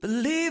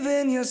Believe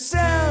in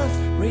yourself,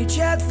 reach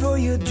out for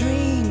your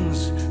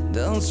dreams.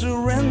 Don't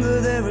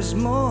surrender, there is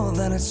more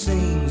than it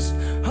seems.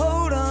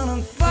 Hold on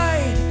and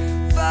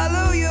fight,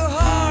 follow your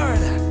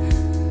heart.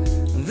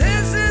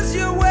 This is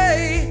your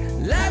way,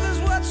 life is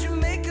what you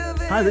make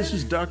of it. Hi, this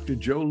is Dr.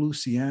 Joe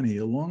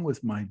Luciani, along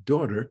with my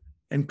daughter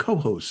and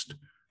co-host,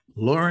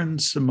 Lauren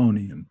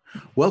Simonian,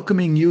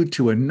 welcoming you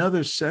to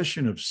another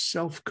session of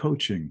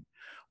self-coaching,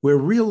 where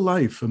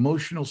real-life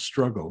emotional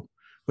struggle,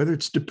 whether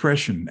it's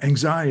depression,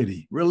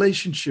 anxiety,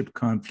 relationship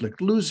conflict,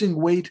 losing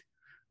weight,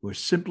 or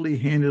simply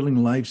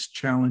handling life's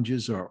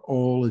challenges are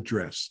all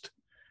addressed,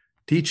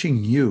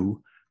 teaching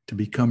you to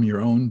become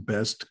your own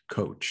best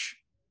coach.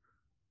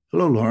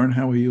 Hello, Lauren.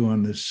 How are you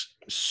on this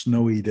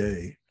snowy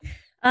day?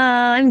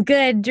 I'm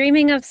good.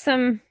 Dreaming of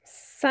some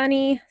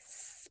sunny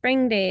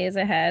spring days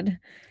ahead.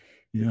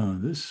 Yeah,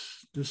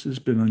 this has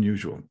been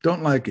unusual.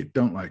 Don't like it.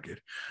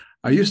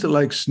 I used to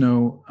like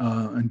snow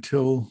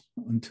until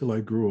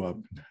I grew up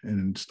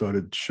and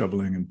started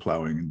shoveling and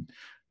plowing, and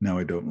now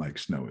I don't like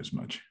snow as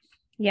much.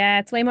 Yeah,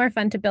 it's way more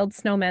fun to build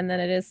snowmen than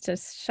it is to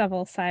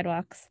shovel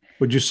sidewalks.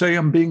 Would you say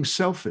I'm being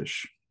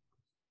selfish?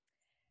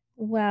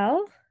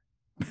 Well,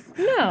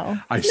 no.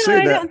 I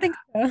don't think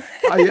so.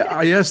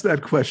 I asked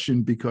that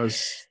question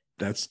because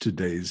that's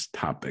today's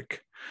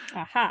topic.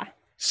 Aha.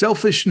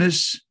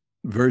 Selfishness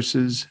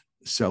versus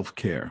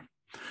self-care.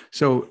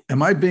 So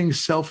am I being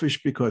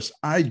selfish because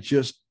I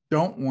just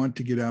don't want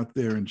to get out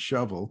there and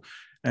shovel?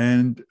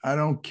 And I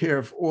don't care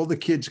if all the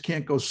kids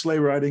can't go sleigh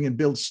riding and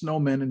build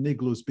snowmen and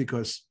igloos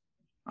because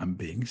I'm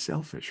being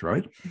selfish,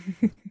 right?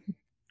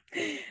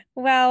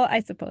 Well,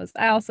 I suppose.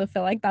 I also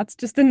feel like that's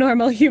just a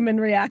normal human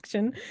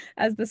reaction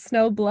as the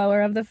snow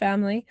blower of the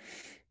family.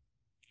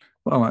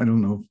 Well, I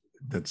don't know if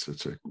that's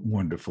such a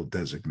wonderful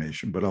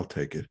designation, but I'll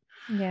take it.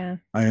 Yeah.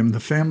 I am the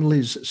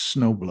family's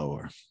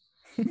snowblower.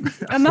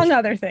 Among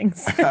other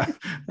things.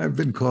 I've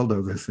been called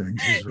other things,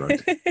 is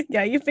right.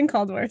 Yeah, you've been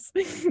called worse.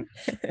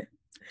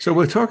 So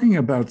we're talking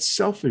about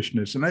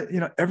selfishness,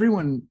 and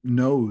everyone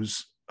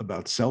knows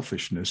about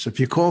selfishness. If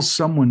you call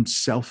someone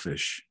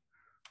selfish,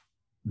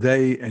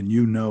 they and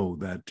you know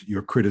that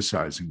you're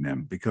criticizing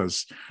them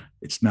because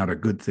it's not a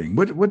good thing.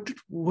 What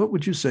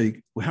would you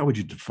say? How would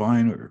you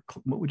define, or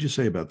what would you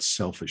say about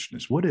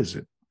selfishness? What is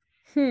it?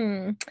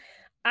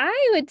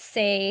 I would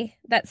say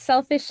that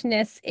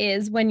selfishness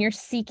is when you're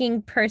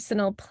seeking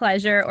personal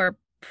pleasure or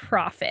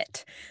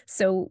profit.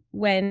 So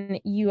when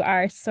you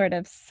are sort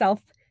of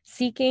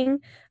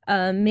self-seeking,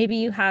 maybe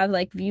you have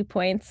like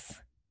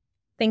viewpoints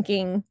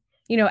thinking,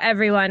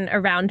 everyone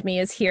around me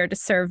is here to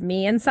serve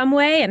me in some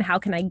way. And how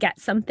can I get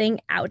something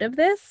out of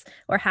this?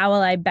 Or how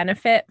will I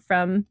benefit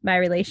from my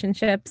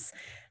relationships?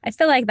 I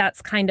feel like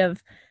that's kind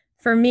of,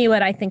 for me,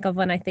 what I think of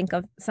when I think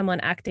of someone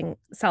acting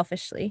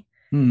selfishly.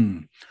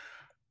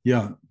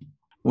 Yeah.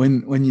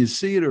 When you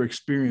see it or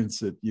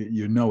experience it,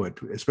 you know it,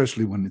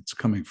 especially when it's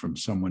coming from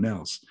someone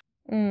else.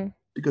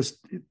 Because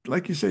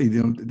like you say,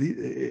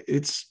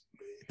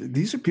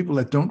 these are people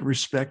that don't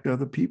respect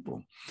other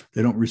people.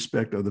 They don't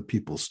respect other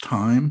people's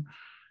time.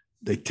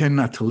 They tend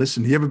not to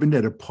listen. Have you ever been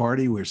at a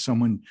party where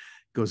someone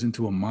goes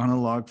into a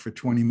monologue for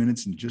 20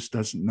 minutes and just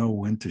doesn't know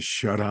when to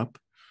shut up?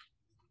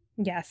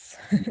 Yes.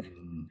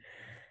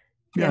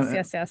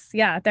 Yes.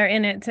 Yeah, they're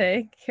in it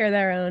to hear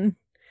their own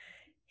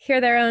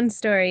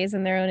stories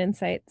and their own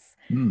insights.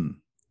 The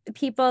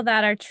people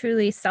that are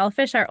truly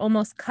selfish are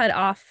almost cut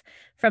off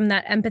from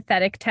that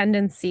empathetic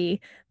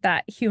tendency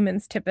that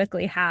humans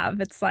typically have.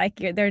 It's like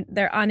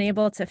they're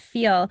unable to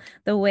feel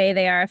the way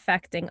they are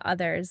affecting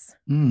others.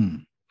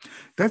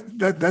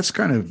 That's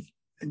kind of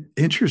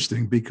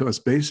interesting because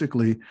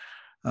basically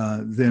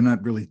they're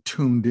not really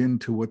tuned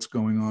into what's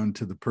going on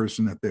to the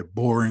person that they're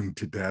boring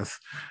to death.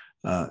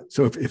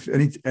 So if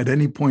at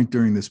any point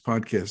during this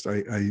podcast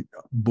I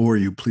bore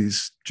you,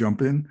 please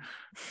jump in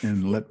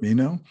and let me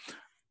know.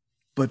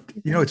 But,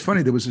 it's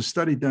funny. There was a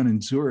study done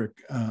in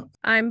Zurich.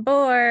 I'm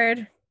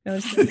bored.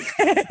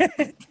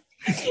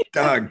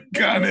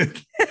 Doggone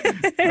it.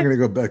 I'm going to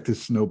go back to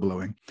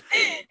snowblowing.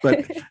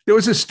 But there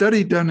was a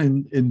study done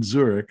in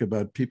Zurich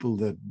about people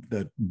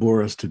that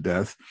bore us to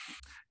death.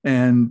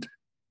 And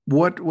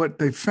what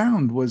they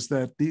found was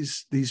that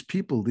these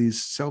people,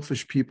 these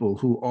selfish people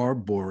who are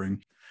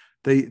boring,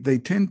 they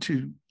tend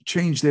to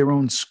change their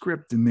own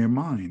script in their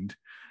mind.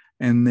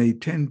 And they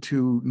tend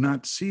to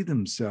not see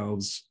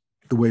themselves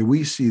the way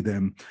we see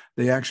them.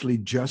 They actually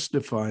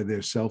justify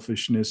their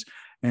selfishness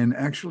and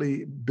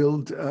actually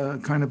build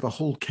kind of a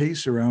whole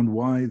case around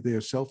why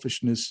their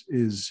selfishness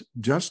is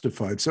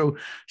justified. So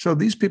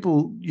these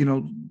people,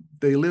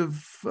 they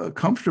live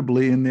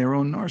comfortably in their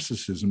own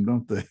narcissism,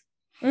 don't they?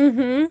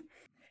 Mm-hmm.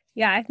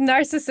 Yeah,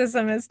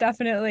 narcissism is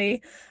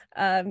definitely,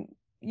 a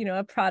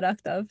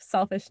product of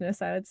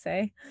selfishness, I would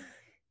say.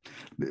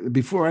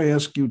 Before I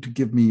ask you to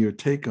give me your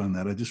take on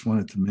that, I just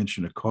wanted to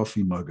mention a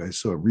coffee mug I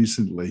saw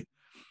recently.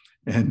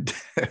 And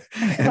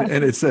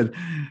it said,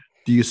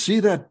 "Do you see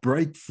that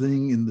bright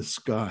thing in the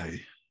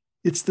sky?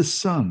 It's the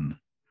sun.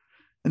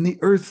 And the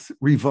earth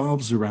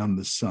revolves around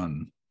the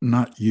sun,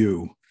 not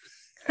you."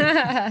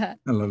 I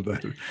love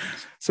that.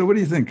 So what do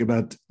you think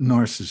about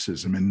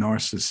narcissism and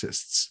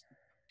narcissists?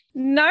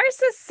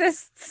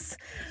 Narcissists,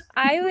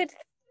 I would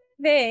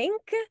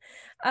think,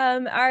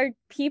 are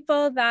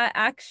people that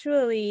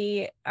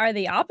actually are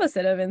the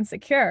opposite of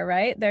insecure,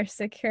 right? Their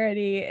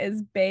security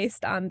is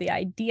based on the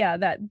idea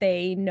that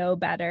they know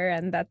better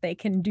and that they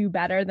can do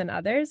better than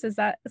others. Is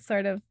that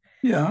sort of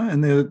Yeah,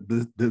 and they're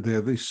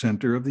the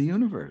center of the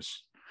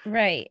universe.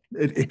 right?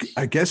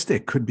 I guess there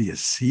could be a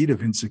seed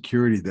of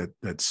insecurity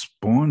that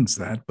spawns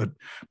that,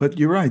 but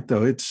you're right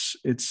though.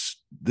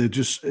 They're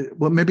just,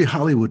 well, maybe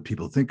Hollywood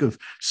people think of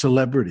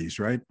celebrities,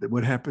 right?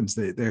 What happens?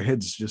 Their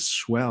heads just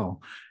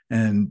swell,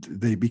 and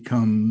they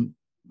become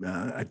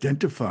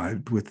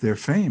identified with their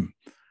fame.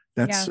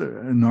 That's Yeah.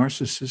 a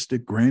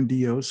narcissistic,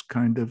 grandiose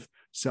kind of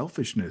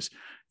selfishness.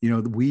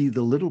 We,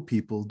 the little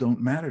people,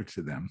 don't matter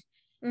to them.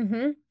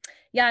 Mm-hmm.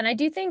 Yeah, and I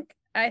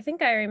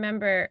think I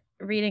remember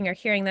reading or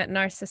hearing that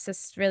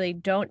narcissists really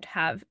don't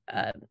have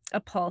a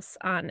pulse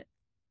on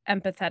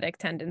empathetic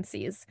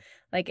tendencies.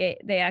 Like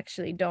they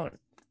actually don't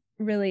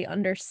really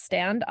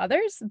understand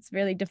others. It's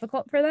really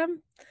difficult for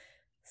them.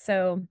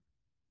 So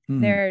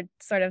they're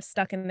sort of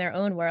stuck in their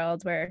own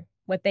world where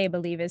what they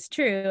believe is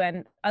true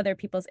and other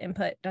people's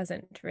input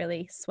doesn't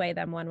really sway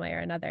them one way or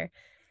another.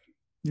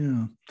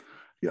 Yeah.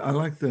 Yeah, I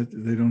like that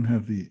they don't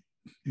have the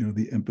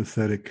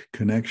empathetic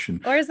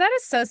connection. Or is that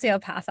a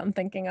sociopath I'm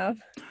thinking of?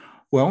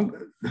 Well,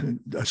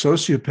 a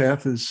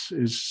sociopath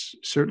is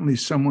certainly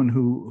someone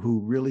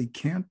who really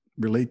can't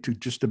relate to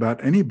just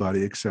about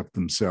anybody except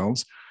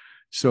themselves.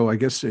 So I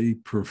guess a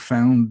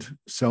profound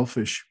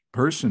selfish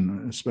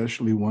person,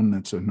 especially one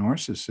that's a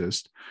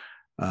narcissist,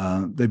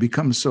 they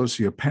become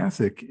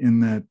sociopathic in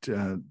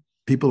that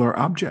people are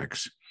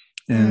objects,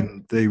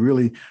 and they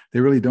really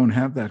don't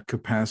have that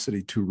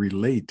capacity to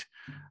relate.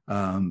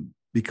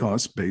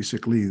 Because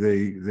basically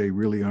they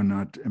really are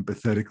not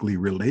empathetically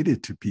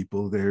related to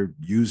people. They're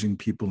using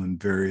people in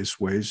various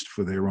ways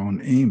for their own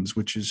aims,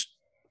 which is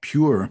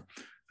pure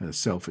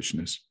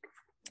selfishness.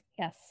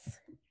 Yes.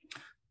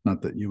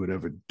 Not that you would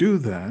ever do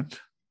that.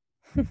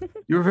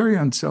 You're a very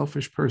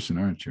unselfish person,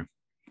 aren't you?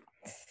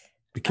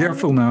 Be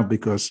careful now,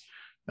 because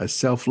a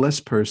selfless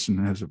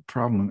person has a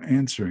problem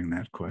answering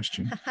that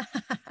question.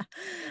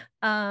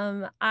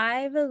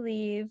 I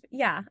believe,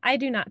 I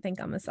do not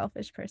think I'm a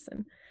selfish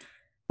person.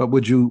 But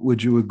would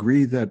you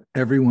agree that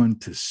everyone,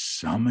 to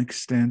some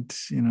extent,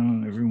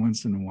 every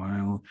once in a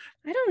while?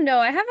 I don't know.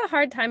 I have a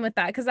hard time with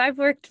that because I've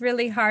worked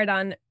really hard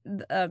on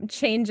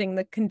changing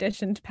the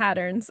conditioned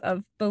patterns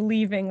of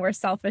believing we're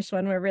selfish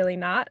when we're really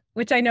not,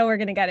 which I know we're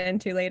going to get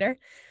into later.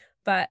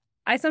 But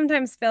I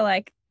sometimes feel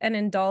like an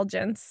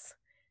indulgence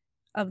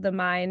of the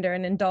mind or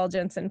an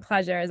indulgence in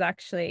pleasure is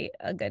actually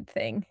a good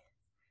thing.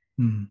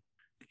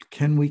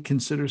 Can we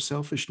consider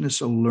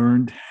selfishness a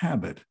learned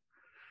habit?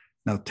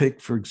 Now, take,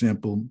 for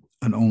example,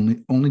 an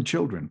only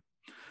children,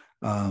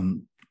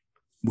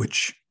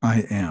 which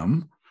I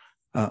am.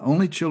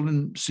 Only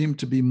children seem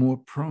to be more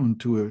prone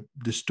to a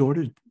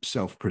distorted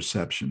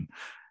self-perception,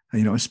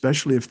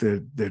 especially if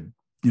they're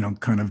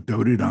kind of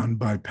doted on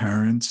by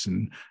parents,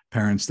 and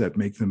parents that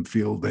make them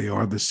feel they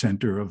are the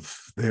center of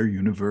their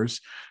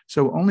universe.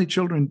 So only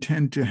children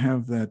tend to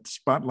have that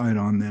spotlight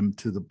on them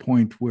to the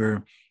point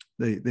where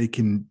they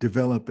can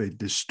develop a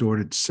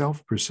distorted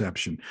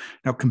self-perception.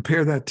 Now,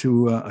 compare that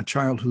to a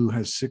child who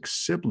has 6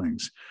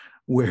 siblings,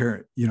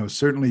 where,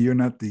 certainly you're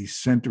not the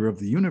center of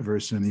the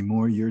universe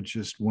anymore. You're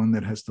just one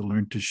that has to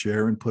learn to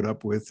share and put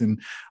up with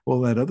and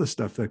all that other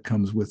stuff that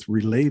comes with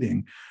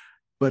relating.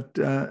 But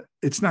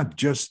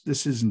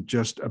this isn't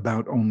just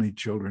about only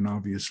children,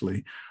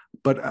 obviously.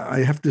 But I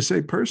have to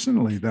say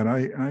personally that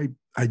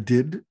I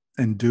did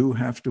and do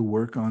have to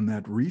work on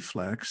that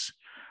reflex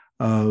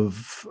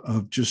of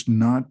just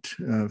not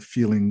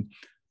feeling,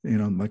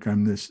 like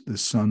I'm the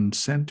sun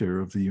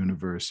center of the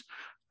universe.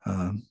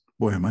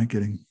 Boy, am I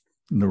getting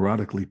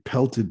neurotically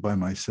pelted by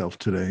myself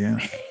today.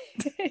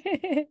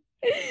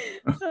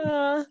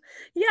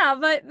 Yeah.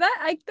 But that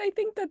I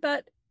think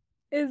that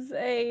is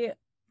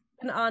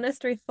an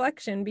honest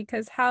reflection,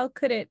 because how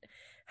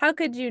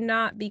could you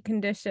not be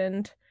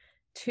conditioned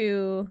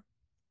to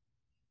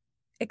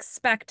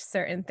expect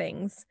certain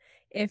things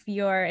if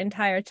your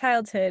entire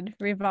childhood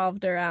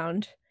revolved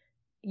around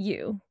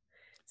you?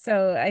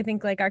 So I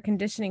think like our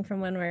conditioning from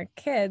when we're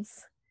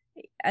kids,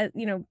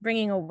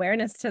 bringing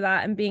awareness to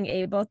that and being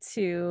able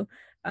to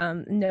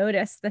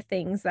notice the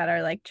things that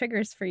are like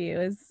triggers for you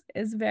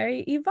is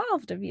very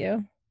evolved of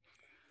you.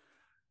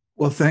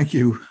 Well, thank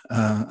you,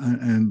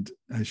 and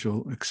I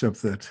shall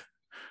accept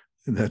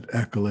that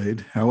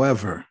accolade.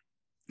 However,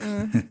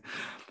 I'm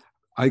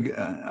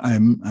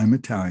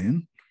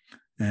Italian,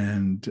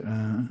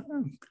 and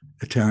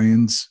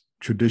Italians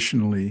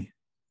traditionally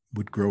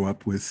would grow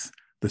up with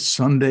the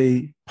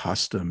Sunday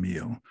pasta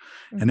meal.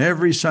 And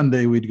every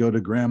Sunday we'd go to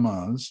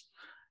grandma's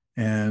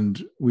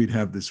and we'd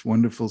have this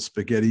wonderful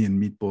spaghetti and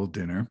meatball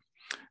dinner.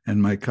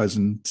 And my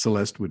cousin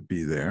Celeste would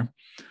be there.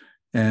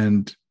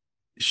 And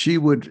she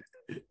would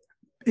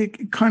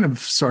kind of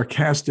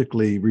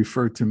sarcastically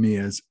refer to me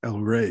as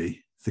El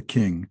Rey, the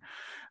king.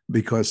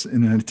 because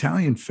in an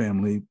Italian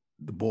family,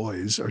 the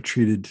boys are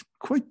treated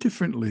quite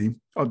differently.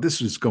 Oh,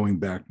 this is going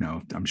back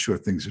now. I'm sure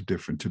things are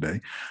different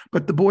today,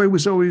 but the boy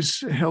was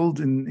always held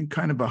in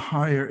kind of a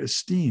higher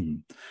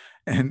esteem.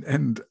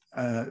 And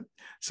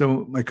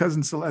so my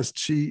cousin Celeste,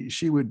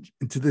 she would,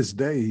 to this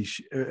day,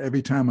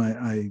 every time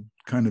I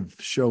kind of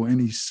show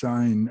any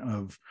sign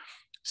of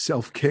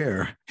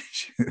self-care,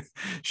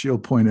 she'll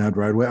point out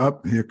right away,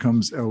 up, here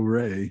comes El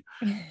Rey.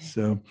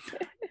 So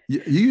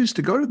you used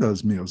to go to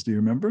those meals. Do you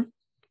remember?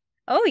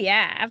 Oh,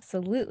 yeah,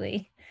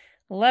 absolutely.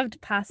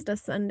 Loved pasta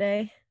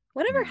Sunday.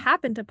 Whatever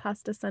happened to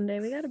pasta Sunday?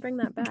 We got to bring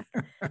that back.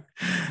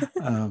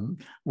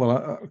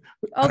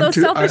 Although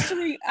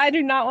selfishly, I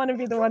do not want to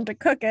be the one to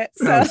cook it.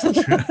 So. I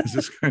was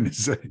just going to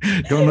say,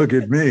 don't look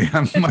at me.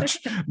 I'm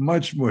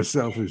much more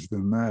selfish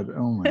than that.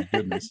 Oh my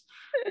goodness.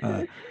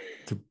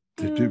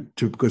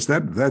 Because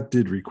that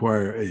did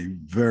require a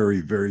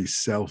very, very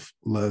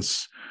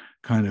selfless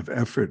kind of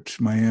effort.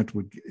 My aunt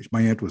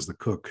was the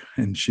cook,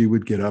 and she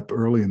would get up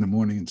early in the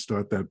morning and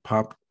start that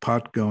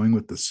pot going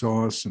with the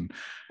sauce. And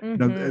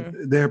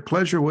their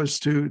pleasure was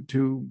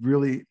to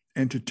really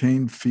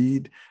entertain,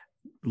 feed,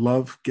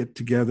 love, get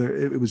together.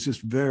 It was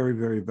just very,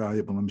 very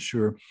valuable. I'm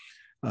sure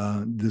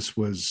this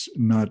was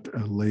not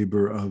a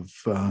labor of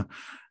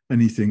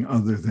anything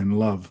other than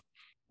love.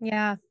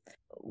 Yeah.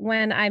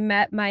 When I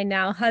met my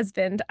now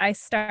husband, I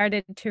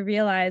started to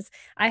realize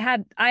I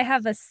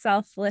have a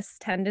selfless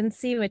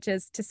tendency, which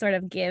is to sort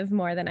of give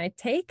more than I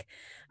take.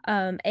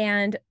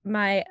 And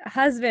my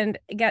husband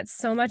gets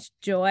so much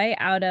joy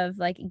out of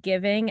like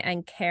giving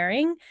and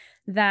caring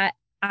that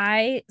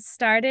I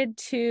started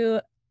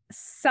to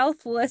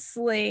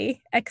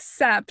selflessly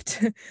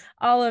accept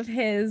all of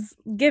his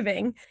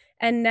giving.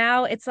 And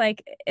now it's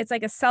like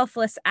a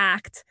selfless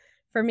act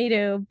for me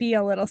to be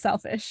a little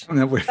selfish.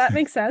 No, Does that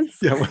make sense?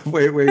 Yeah.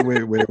 Wait.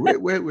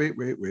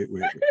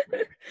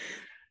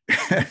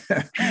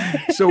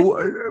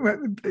 So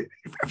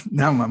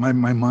now my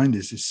mind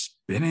is just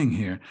spinning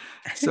here.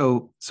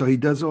 So he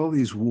does all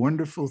these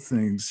wonderful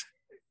things.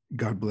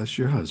 God bless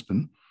your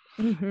husband.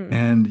 Mm-hmm.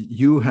 And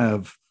you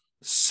have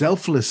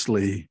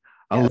selflessly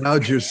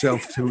allowed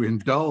yourself to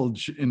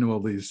indulge in all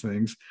these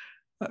things.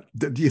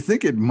 Do you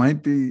think it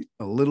might be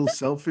a little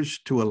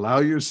selfish to allow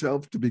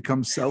yourself to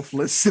become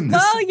selfless in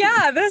this? Well,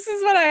 yeah, this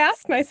is what I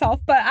ask myself,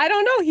 but I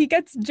don't know. He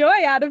gets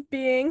joy out of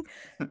being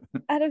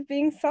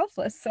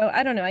selfless. So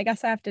I don't know. I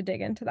guess I have to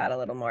dig into that a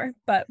little more.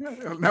 But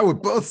now we're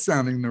both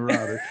sounding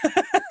neurotic.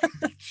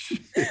 We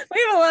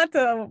have a lot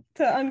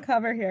to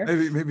uncover here.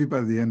 Maybe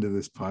by the end of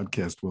this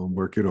podcast, we'll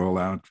work it all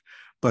out.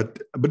 But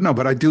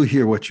I do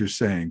hear what you're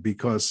saying,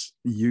 because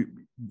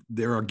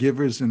there are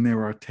givers and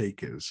there are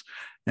takers.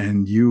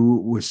 And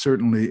you were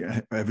certainly,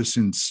 ever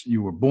since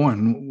you were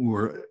born,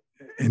 were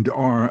and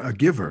are a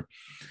giver.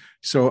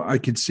 So I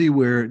could see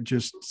where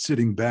just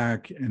sitting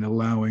back and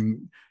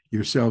allowing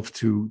yourself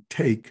to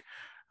take,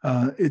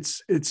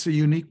 it's a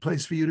unique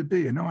place for you to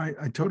be. And no,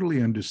 I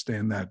totally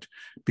understand that,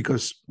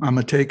 because I'm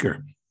a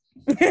taker.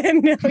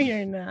 No,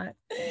 you're not.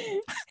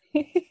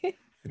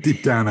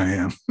 Deep down, I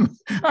am.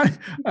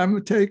 I'm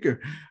a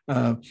taker.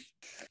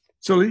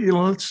 So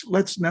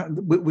let's now.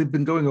 We've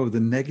been going over the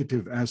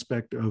negative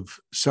aspect of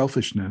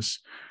selfishness,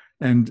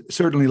 and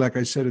certainly, like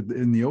I said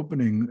in the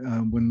opening,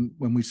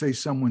 when we say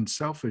someone's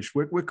selfish,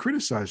 we're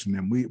criticizing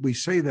them. We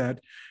say that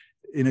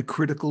in a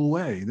critical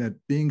way, that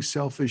being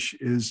selfish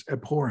is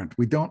abhorrent.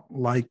 We don't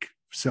like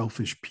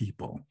selfish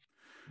people.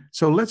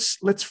 So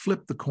let's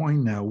flip the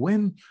coin now.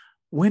 When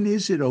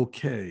is it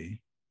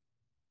okay,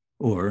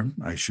 or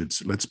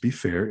let's be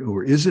fair,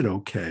 or is it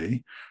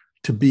okay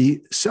to be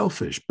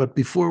selfish? But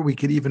before we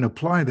could even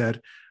apply that,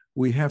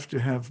 we have to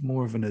have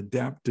more of an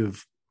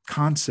adaptive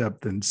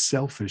concept than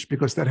selfish,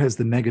 because that has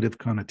the negative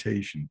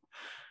connotation.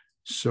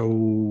 So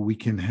we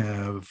can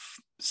have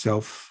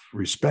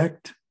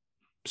self-respect,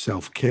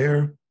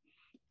 self-care,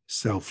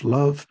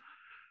 self-love.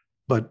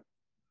 But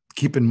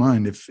keep in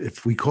mind,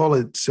 if we call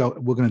it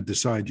we're going to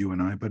decide, you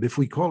and I, but if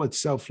we call it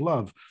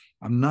self-love,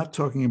 I'm not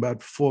talking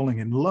about falling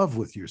in love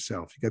with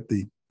yourself. You got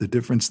the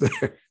difference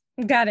there?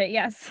 Got it.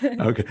 Yes.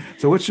 Okay.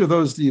 So which of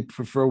those do you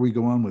prefer we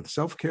go on with?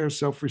 Self-care,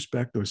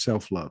 self-respect, or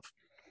self-love?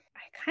 I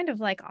kind of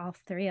like all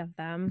three of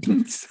them.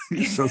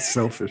 You're so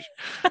selfish.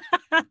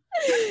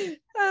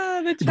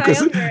 The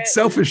because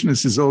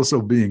selfishness is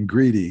also being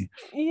greedy.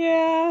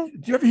 Yeah.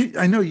 Do you ever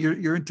I know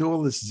you're into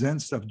all this Zen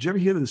stuff. Did you ever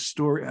hear the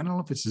story? I don't know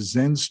if it's a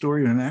Zen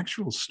story or an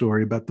actual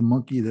story about the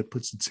monkey that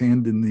puts its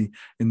hand in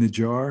the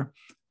jar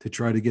to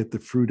try to get the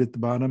fruit at the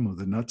bottom, or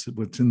the nuts,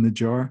 what's in the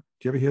jar.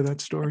 Do you ever hear that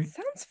story? It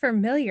sounds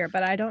familiar,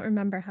 but I don't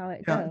remember how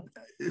it goes.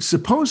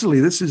 Supposedly,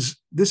 this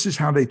is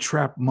how they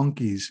trap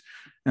monkeys,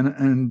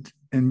 and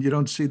you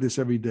don't see this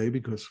every day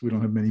because we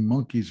don't have many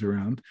monkeys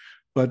around.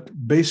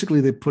 But basically,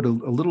 they put a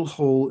little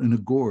hole in a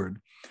gourd,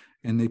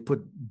 and they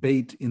put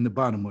bait in the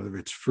bottom, whether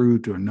it's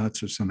fruit or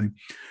nuts or something.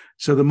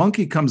 So the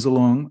monkey comes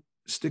along,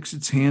 sticks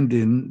its hand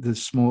in the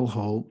small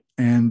hole,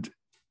 and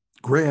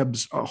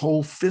grabs a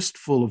whole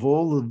fistful of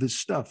all of this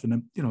stuff in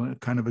a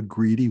kind of a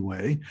greedy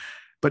way.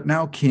 but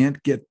now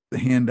can't get the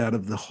hand out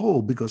of the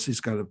hole because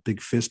he's got a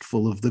big fist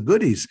full of the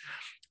goodies.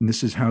 And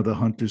this is how the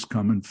hunters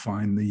come and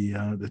find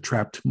the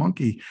trapped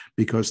monkey,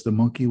 because the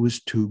monkey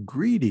was too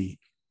greedy.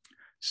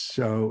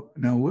 So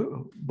now,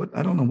 what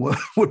I don't know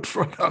what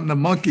brought on the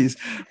monkeys,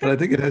 but I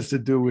think it has to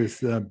do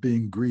with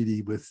being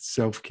greedy, with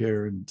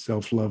self-care and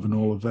self-love and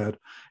all of that.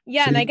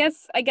 Yeah, So and I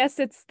guess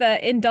it's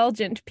the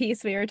indulgent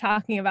piece we were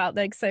talking about.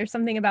 Like, so there's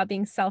something about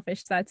being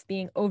selfish that's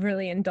being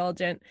overly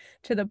indulgent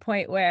to the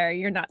point where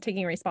you're not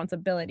taking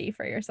responsibility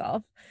for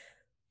yourself.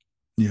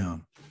 Yeah.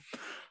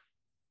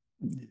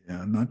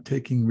 Yeah, not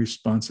taking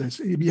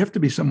responsibility. You have to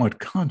be somewhat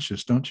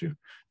conscious, don't you,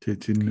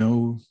 to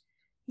know.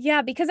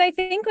 Yeah, because I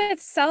think with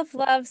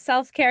self-love,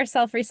 self-care,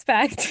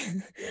 self-respect,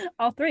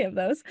 all three of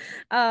those,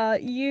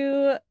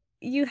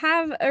 you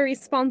have a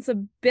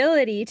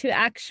responsibility to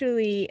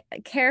actually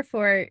care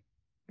for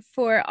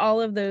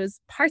all of those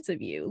parts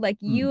of you. Like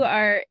you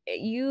are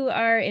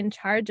in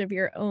charge of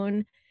your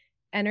own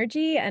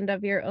energy and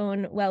of your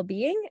own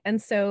well-being.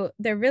 And so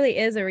there really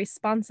is a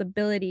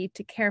responsibility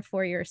to care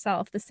for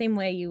yourself the same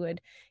way you would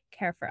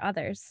care for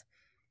others.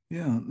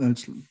 Yeah,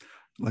 that's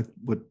like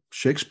what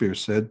Shakespeare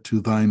said,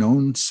 to thine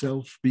own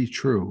self be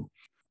true.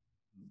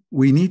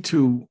 We need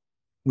to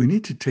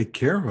take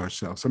care of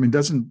ourselves. I mean,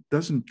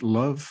 doesn't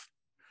love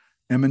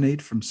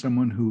emanate from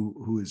someone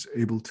who is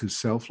able to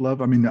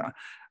self-love? I mean,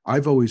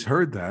 I've always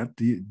heard that.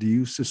 Do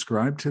you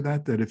subscribe to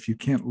that if you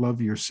can't love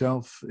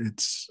yourself,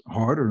 it's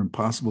hard or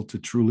impossible to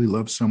truly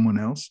love someone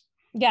else?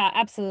 Yeah,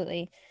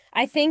 absolutely.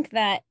 I think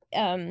that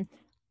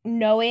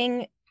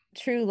knowing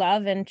true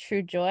love and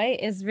true joy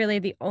is really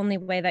the only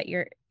way that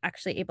you're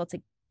actually able to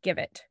give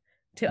it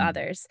to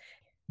others.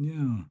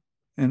 Yeah.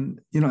 And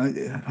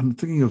I'm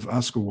thinking of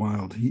Oscar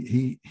Wilde.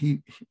 He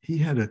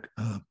had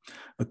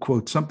a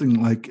quote,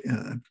 something like,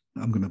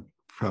 I'm going to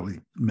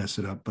probably mess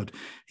it up, but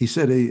he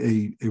said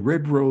a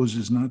red rose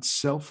is not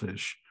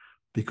selfish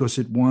because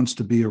it wants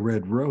to be a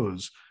red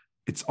rose.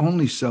 It's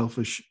only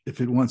selfish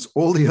if it wants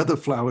all the other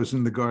flowers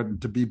in the garden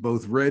to be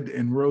both red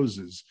and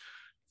roses.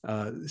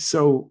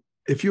 So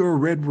if you're a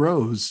red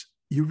rose,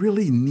 you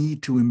really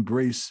need to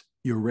embrace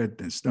your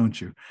redness, don't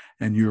you?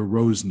 And your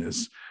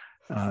roseness.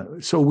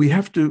 So we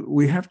have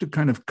to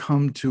kind of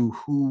come to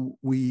who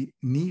we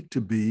need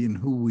to be and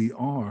who we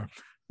are.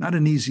 Not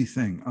an easy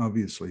thing,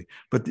 obviously.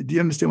 But do you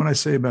understand what I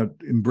say about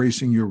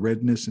embracing your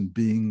redness and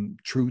being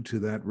true to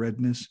that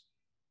redness?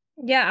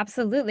 Yeah,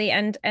 absolutely.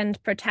 And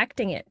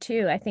protecting it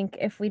too. I think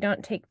if we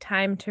don't take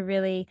time to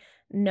really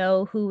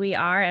know who we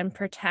are and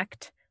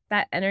protect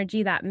that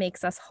energy that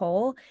makes us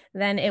whole,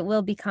 then it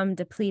will become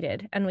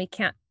depleted and we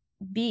can't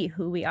be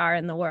who we are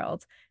in the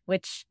world,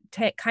 which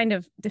kind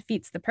of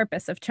defeats the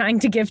purpose of trying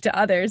to give to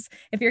others.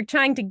 If you're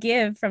trying to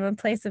give from a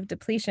place of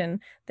depletion,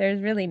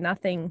 there's really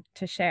nothing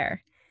to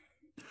share.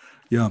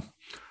 Yeah.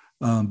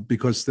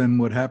 Because then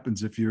what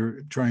happens if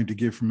you're trying to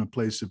give from a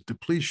place of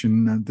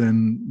depletion,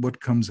 then what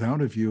comes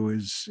out of you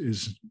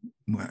is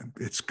well,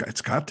 it's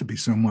got to be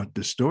somewhat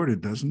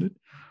distorted, doesn't it?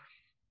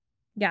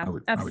 Yeah,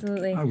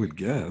 absolutely. I would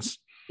guess.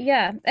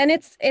 Yeah. And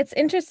it's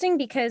interesting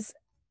because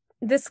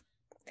this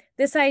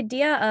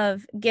idea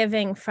of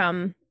giving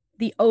from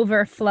the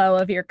overflow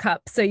of your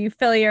cup. So you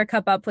fill your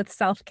cup up with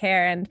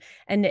self-care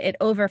and it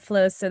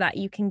overflows so that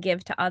you can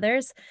give to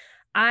others.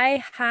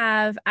 I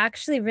have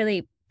actually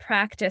really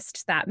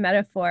practiced that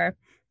metaphor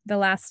the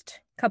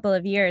last couple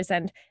of years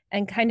and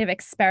kind of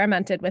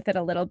experimented with it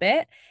a little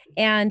bit.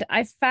 And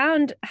I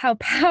found how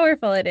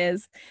powerful it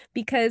is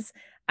because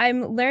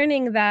I'm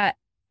learning that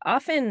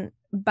often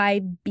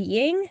by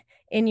being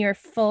in your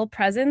full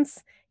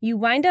presence, you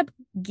wind up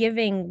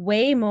giving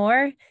way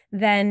more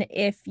than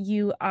if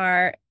you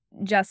are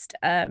just,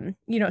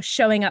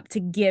 showing up to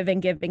give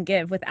and give and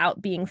give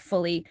without being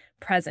fully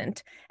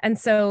present. And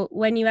so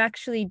when you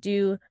actually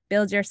do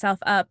build yourself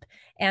up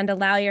and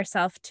allow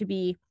yourself to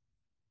be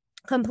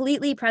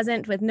completely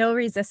present with no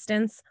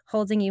resistance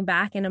holding you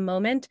back in a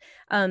moment,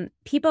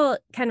 people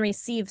can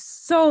receive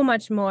so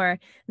much more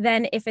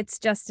than if it's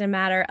just a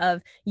matter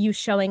of you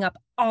showing up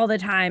all the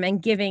time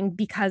and giving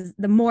because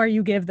the more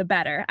you give, the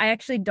better. I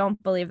actually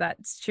don't believe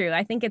that's true.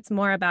 I think it's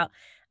more about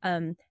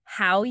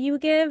how you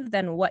give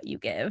than what you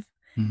give.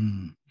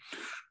 Mm-hmm.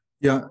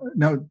 Yeah.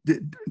 Now,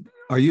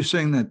 are you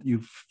saying that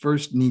you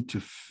first need to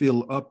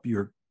fill up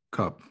your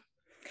cup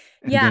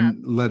and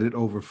then let it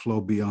overflow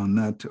beyond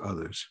that to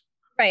others?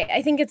 Right.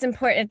 I think it's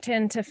important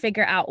to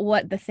figure out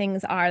what the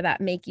things are that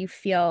make you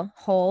feel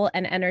whole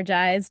and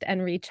energized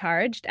and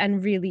recharged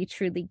and really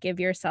truly give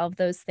yourself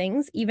those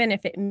things, even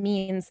if it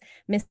means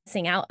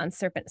missing out on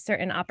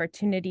certain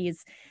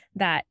opportunities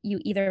that you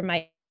either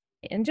might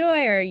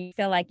enjoy or you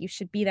feel like you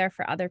should be there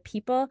for other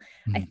people.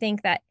 Mm-hmm. I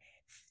think that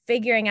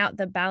figuring out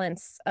the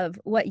balance of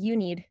what you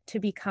need to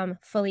become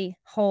fully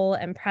whole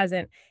and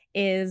present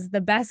is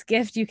the best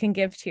gift you can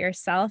give to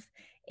yourself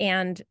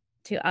and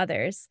to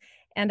others.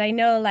 And I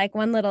know, like,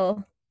 one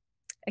little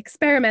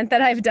experiment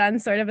that I've done,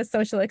 sort of a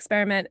social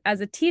experiment as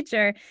a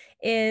teacher,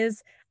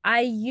 is I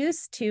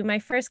used to, my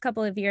first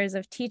couple of years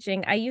of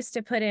teaching, I used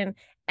to put in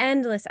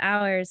endless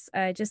hours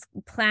just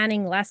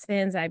planning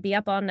lessons. I'd be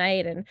up all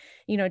night and,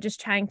 just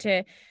trying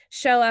to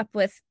show up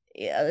with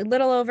a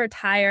little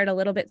overtired, a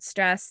little bit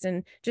stressed,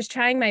 and just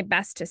trying my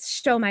best to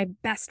show my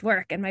best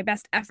work and my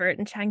best effort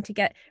and trying to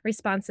get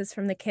responses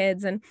from the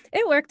kids. And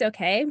it worked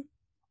okay.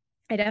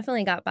 I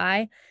definitely got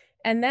by.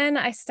 And then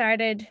I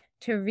started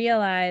to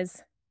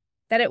realize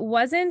that it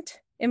wasn't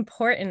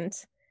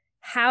important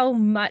how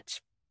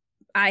much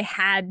I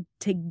had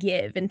to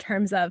give in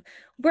terms of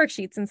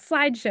worksheets and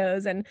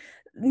slideshows and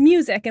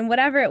music and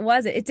whatever it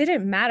was. It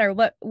didn't matter.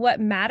 What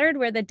mattered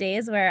were the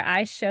days where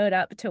I showed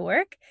up to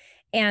work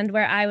and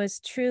where I was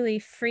truly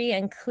free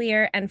and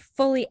clear and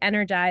fully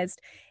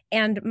energized.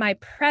 And my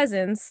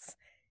presence,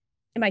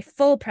 my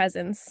full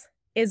presence,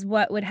 is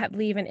what would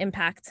leave an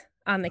impact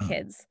on the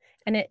kids.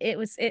 And it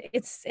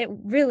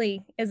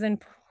really is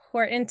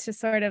important to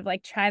sort of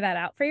like try that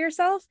out for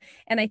yourself.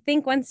 And I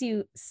think once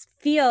you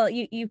feel,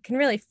 you can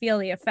really feel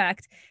the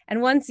effect.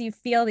 And once you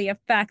feel the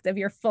effect of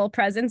your full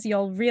presence,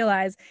 you'll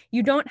realize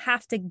you don't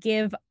have to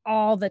give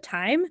all the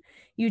time.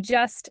 You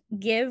just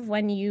give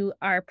when you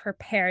are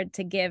prepared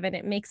to give. And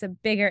it makes a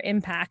bigger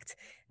impact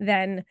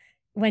than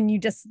when you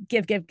just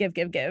give. Yeah,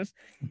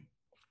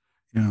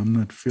 I'm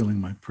not feeling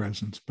my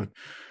presence, but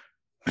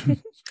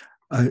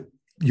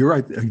you're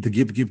right. The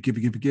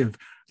give.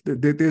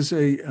 There's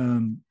a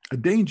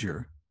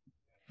danger.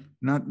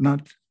 Not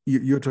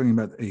you're talking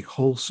about a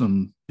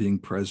wholesome being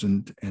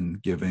present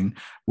and giving,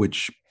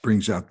 which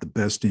brings out the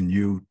best in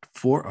you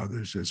for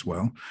others as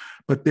well.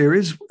 But there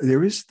is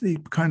the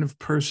kind of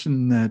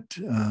person that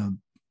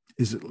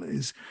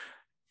is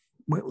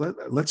well,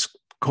 let's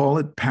call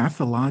it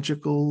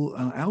pathological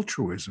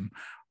altruism,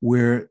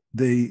 where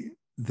they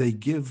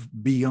give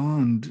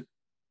beyond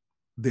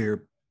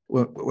their.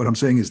 Well, what I'm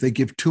saying is they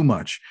give too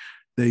much.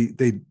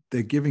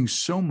 They're giving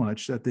so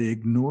much that they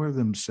ignore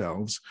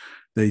themselves,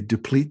 they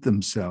deplete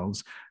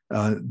themselves,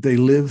 they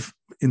live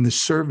in the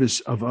service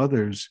of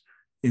others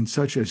in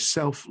such a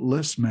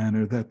selfless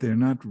manner that they're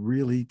not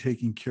really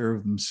taking care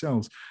of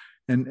themselves.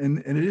 And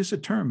it is a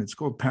term. It's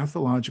called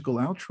pathological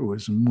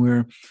altruism,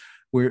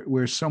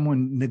 where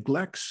someone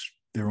neglects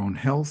their own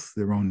health,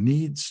 their own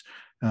needs,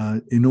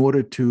 in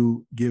order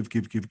to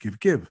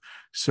give.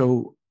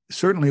 So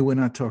certainly we're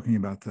not talking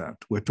about that.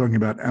 We're talking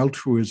about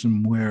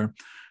altruism where,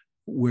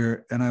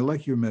 and I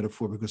like your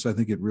metaphor because I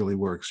think it really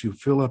works. You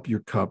fill up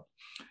your cup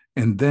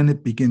and then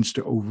it begins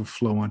to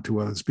overflow onto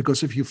others.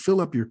 Because if you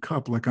fill up your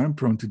cup, like I'm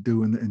prone to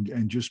do,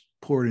 and just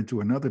pour it into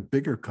another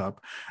bigger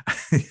cup,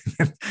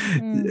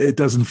 it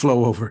doesn't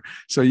flow over.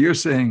 So you're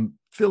saying,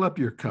 fill up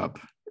your cup,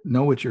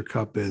 know what your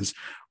cup is,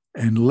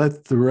 and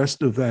let the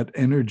rest of that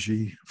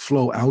energy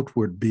flow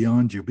outward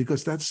beyond you,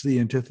 because that's the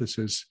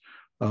antithesis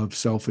of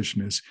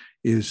selfishness,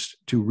 is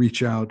to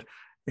reach out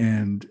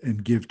and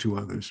give to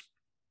others.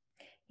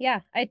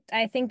 Yeah,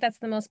 I think that's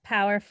the most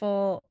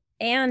powerful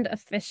and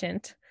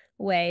efficient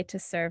way to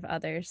serve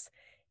others,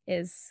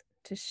 is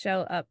to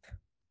show up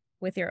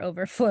with your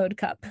overflowed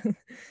cup.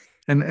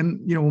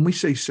 and when we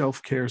say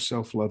self-care,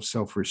 self-love,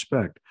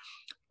 self-respect,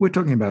 we're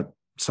talking about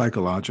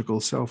psychological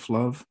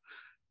self-love,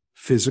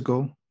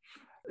 physical,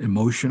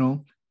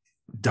 emotional,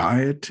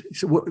 diet.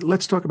 So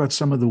let's talk about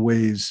some of the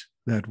ways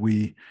that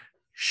we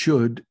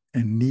should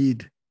and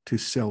need to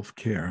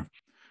self-care.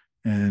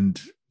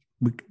 And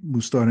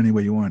we'll start any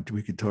way you want.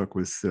 We could talk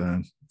with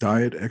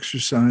diet,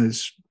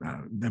 exercise,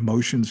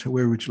 emotions.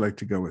 Where would you like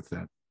to go with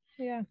that?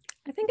 Yeah,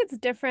 I think it's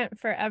different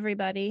for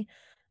everybody.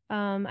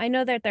 I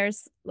know that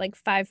there's like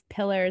 5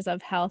 pillars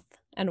of health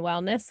and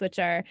wellness, which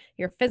are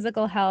your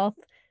physical health,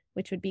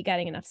 which would be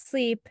getting enough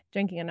sleep,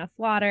 drinking enough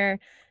water,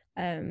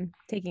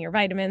 taking your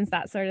vitamins,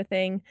 that sort of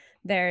thing.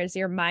 There's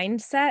your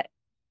mindset,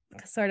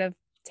 sort of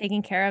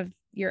taking care of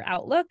your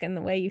outlook and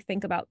the way you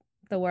think about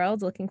the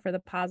world, looking for the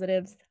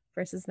positives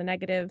versus the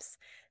negatives.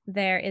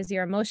 There is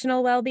your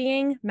emotional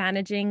well-being,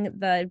 managing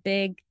the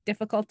big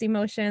difficult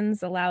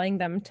emotions, allowing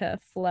them to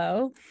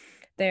flow.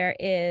 There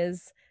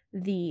is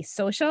the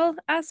social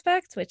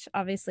aspect, which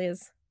obviously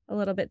is a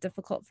little bit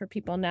difficult for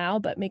people now,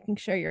 but making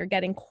sure you're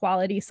getting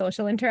quality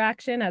social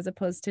interaction as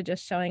opposed to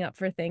just showing up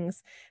for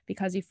things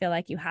because you feel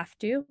like you have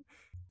to.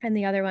 And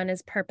the other one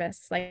is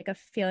purpose, like a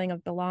feeling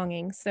of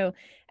belonging. So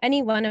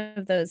any one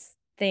of those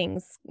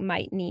things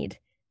might need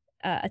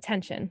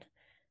attention.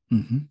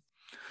 Mm-hmm.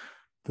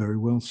 Very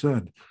well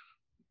said.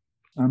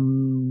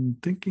 I'm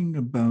thinking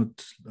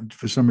about,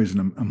 for some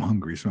reason, I'm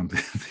hungry, so I'm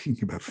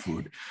thinking about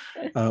food.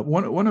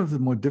 One of the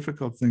more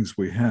difficult things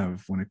we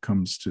have when it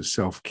comes to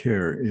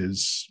self-care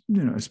is,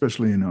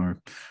 especially in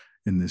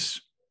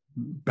this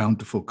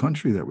bountiful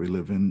country that we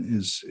live in,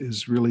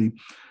 is really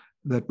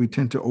that we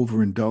tend to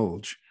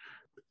overindulge,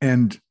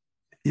 and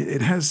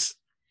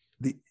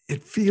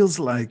it feels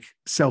like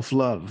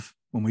self-love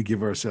when we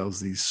give ourselves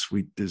these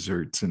sweet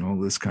desserts and all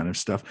this kind of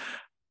stuff.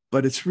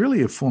 But it's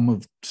really a form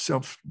of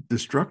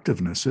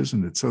self-destructiveness,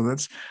 isn't it? So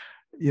that's,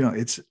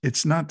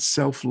 it's not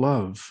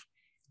self-love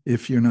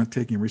if you're not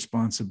taking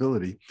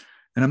responsibility.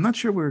 And I'm not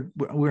sure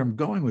where I'm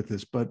going with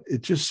this, but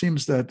it just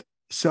seems that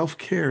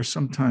self-care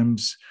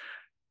sometimes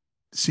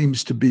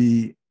seems to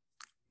be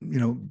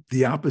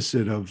the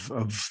opposite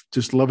of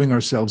just loving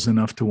ourselves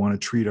enough to want to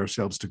treat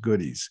ourselves to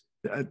goodies.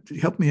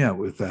 Help me out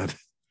with that.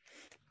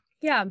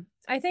 Yeah,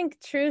 I think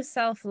true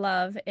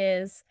self-love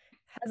has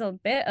a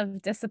bit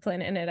of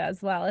discipline in it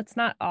as well. It's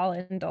not all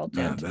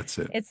indulgent. That's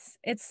it.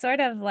 It's sort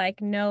of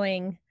like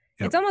knowing,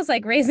 Yep. It's almost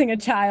like raising a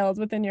child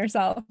within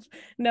yourself,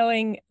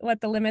 knowing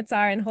what the limits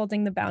are and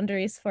holding the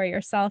boundaries for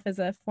yourself is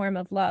a form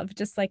of love,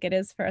 just like it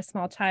is for a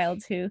small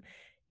child who,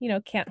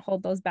 can't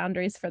hold those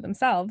boundaries for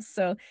themselves.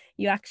 So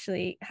you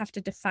actually have to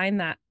define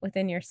that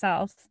within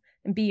yourself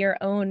and be your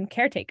own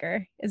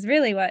caretaker is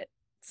really what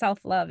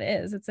self-love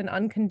is. It's an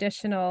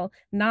unconditional,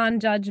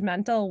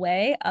 non-judgmental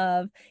way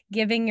of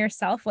giving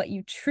yourself what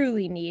you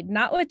truly need,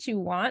 not what you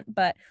want,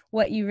 but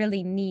what you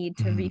really need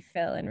to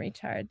refill and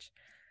recharge.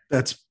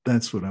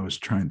 That's what I was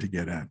trying to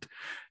get at.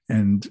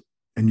 And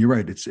you're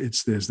right.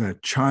 It's there's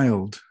that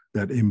child,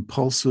 that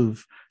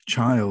impulsive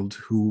child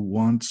who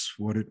wants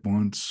what it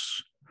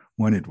wants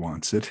when it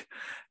wants it.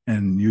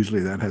 And usually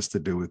that has to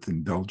do with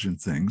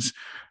indulgent things.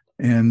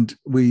 And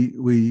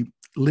we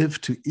live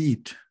to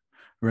eat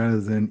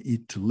rather than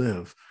eat to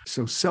live.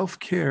 So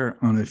self-care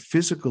on a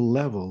physical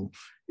level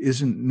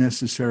isn't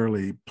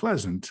necessarily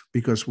pleasant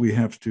because we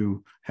have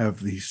to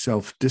have the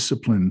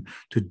self-discipline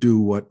to do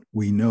what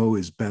we know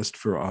is best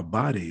for our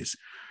bodies.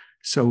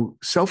 So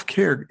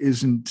self-care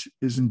isn't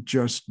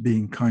just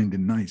being kind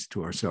and nice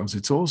to ourselves.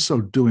 It's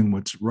also doing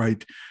what's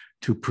right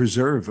to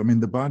preserve. I mean,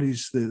 the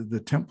body's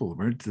the temple,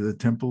 right? The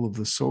temple of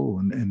the soul.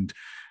 And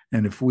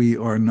if we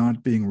are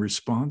not being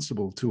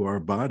responsible to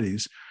our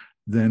bodies,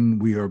 then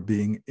we are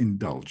being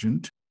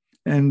indulgent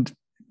and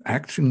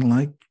acting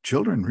like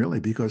children,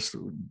 really, because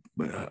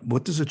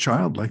what does a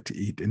child like to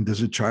eat? And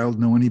does a child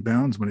know any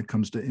bounds when it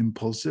comes to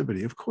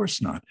impulsivity? Of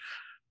course not.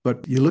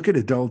 But you look at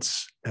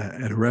adults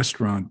at a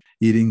restaurant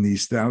eating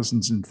these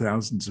thousands and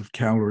thousands of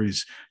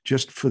calories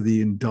just for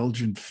the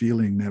indulgent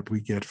feeling that we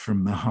get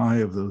from the high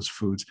of those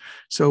foods.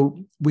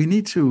 So we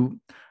need to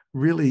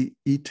really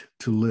eat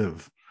to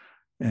live.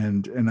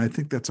 And I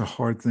think that's a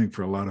hard thing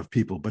for a lot of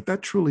people, but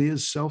that truly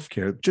is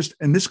self-care.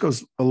 And this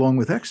goes along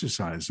with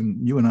exercise.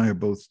 And you and I are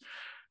both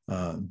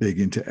big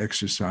into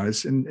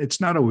exercise, and it's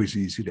not always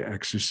easy to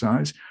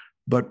exercise,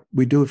 but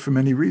we do it for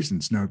many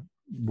reasons. Now,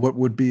 what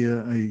would be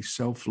a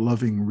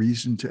self-loving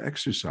reason to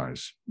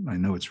exercise? I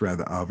know it's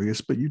rather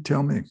obvious, but you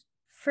tell me.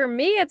 For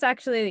me, it's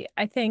actually,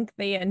 I think,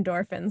 the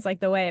endorphins, like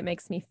the way it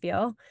makes me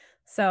feel.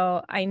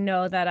 So I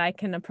know that I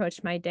can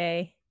approach my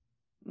day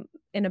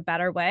in a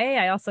better way.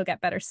 I also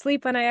get better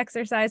sleep when I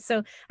exercise.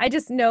 So I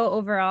just know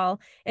overall,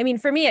 I mean,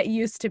 for me, it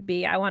used to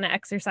be, I want to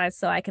exercise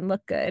so I can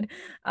look good.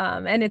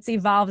 And it's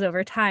evolved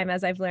over time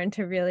as I've learned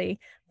to really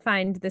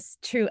find this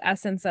true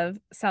essence of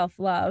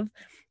self-love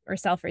or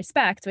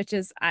self-respect, which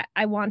is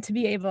I want to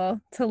be able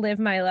to live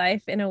my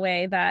life in a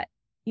way that,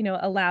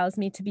 allows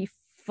me to be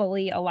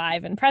fully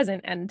alive and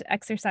present, and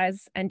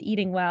exercise and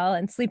eating well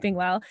and sleeping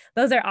well.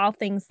 Those are all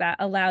things that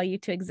allow you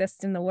to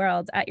exist in the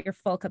world at your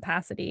full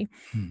capacity.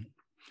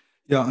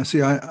 Yeah,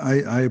 see,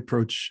 I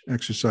approach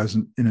exercise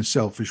in a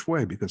selfish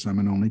way because I'm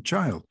an only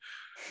child.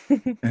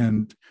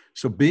 And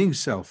so being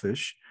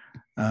selfish,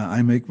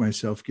 I make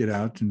myself get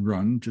out and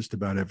run just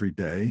about every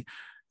day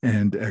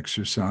and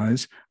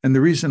exercise. And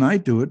the reason I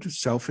do it,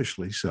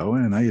 selfishly so,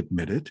 and I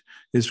admit it,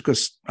 is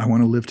because I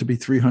want to live to be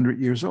 300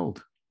 years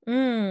old.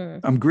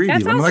 I'm greedy.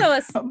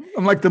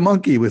 I'm like the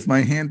monkey with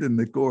my hand in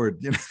the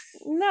gourd.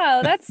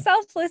 No, that's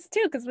selfless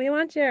too, because we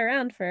want you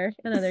around for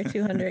another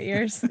 200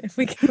 years if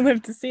we can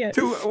live to see it.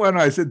 When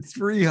I said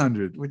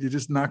 300, when you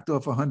just knocked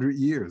off 100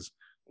 years.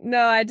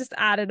 No, I just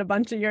added a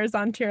bunch of years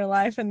onto your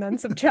life and then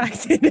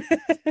subtracted.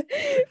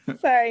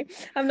 Sorry,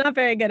 I'm not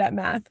very good at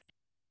math.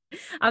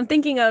 I'm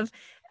thinking of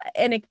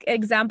an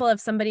example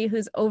of somebody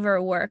who's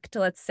overworked,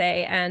 let's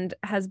say, and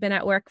has been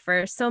at work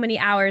for so many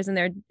hours and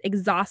they're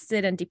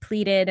exhausted and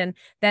depleted. And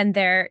then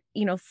their,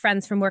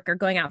 friends from work are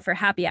going out for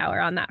happy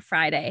hour on that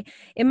Friday.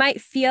 It might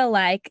feel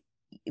like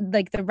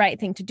the right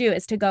thing to do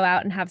is to go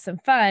out and have some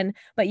fun,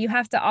 but you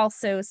have to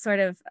also sort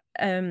of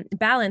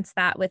balance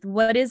that with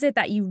what is it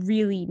that you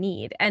really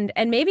need. And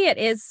maybe it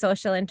is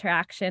social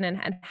interaction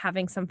and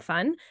having some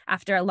fun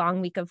after a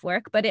long week of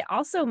work, but it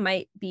also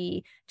might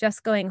be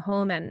just going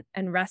home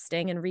and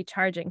resting and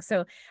recharging.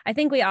 So I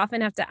think we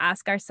often have to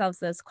ask ourselves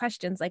those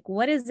questions, like,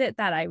 what is it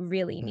that I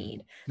really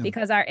need? Yeah.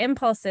 Because our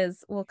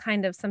impulses will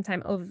kind of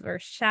sometimes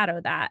overshadow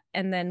that.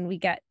 And then we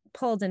get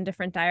pulled in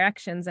different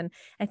directions. And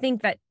I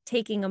think that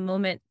taking a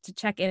moment to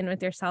check in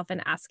with yourself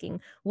and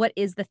asking, what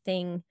is the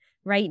thing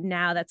right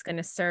now that's going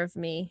to serve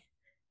me?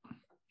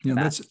 Yeah,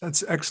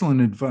 that's excellent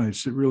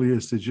advice. It really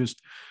is, to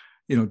just,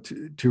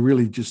 to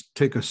really just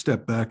take a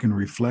step back and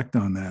reflect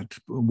on that.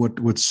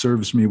 What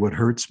serves me, what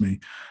hurts me,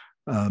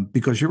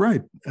 because you're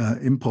right.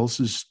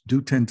 Impulses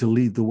do tend to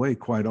lead the way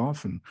quite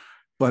often,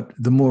 but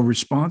the more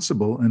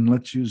responsible, and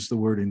let's use the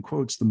word in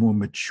quotes, the more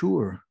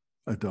mature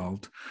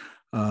adult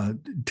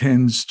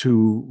tends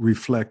to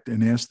reflect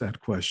and ask that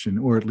question,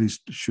 or at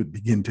least should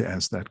begin to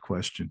ask that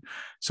question.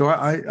 So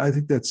I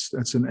think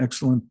that's an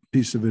excellent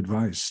piece of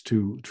advice,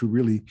 to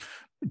really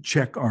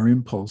check our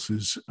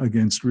impulses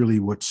against really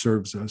what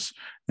serves us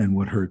and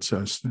what hurts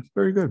us.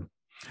 Very good.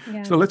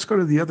 Yeah. So let's go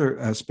to the other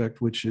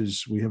aspect, which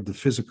is we have the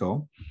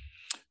physical,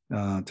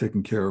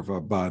 taking care of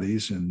our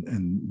bodies,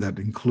 and that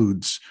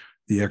includes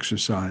the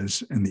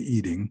exercise and the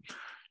eating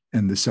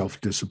and the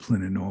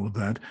self-discipline and all of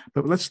that.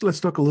 But let's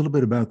talk a little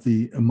bit about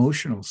the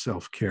emotional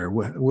self-care.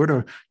 What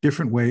are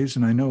different ways?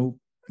 And I know,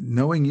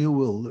 knowing you,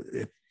 will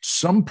at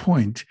some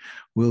point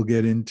we'll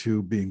get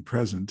into being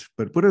present,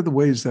 but what are the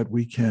ways that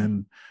we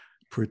can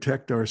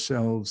protect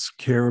ourselves,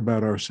 care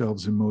about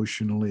ourselves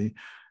emotionally,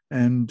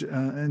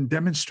 and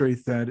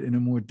demonstrate that in a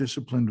more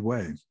disciplined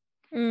way?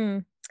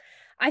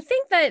 I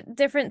think that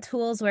different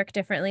tools work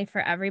differently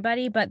for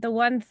everybody, but the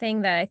one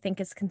thing that I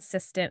think is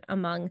consistent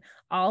among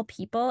all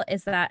people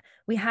is that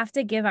we have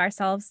to give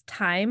ourselves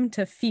time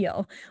to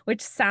feel,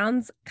 which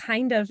sounds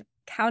kind of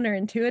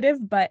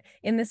counterintuitive, but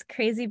in this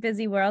crazy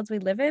busy world we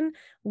live in,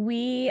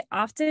 we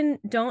often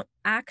don't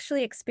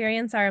actually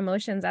experience our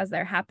emotions as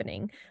they're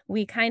happening.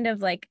 We kind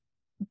of like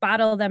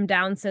bottle them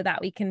down so that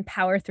we can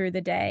power through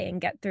the day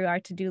and get through our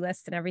to-do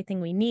list and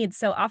everything we need.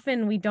 So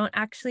often we don't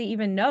actually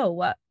even know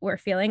what we're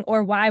feeling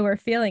or why we're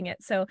feeling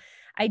it. So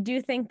I do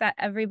think that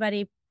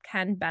everybody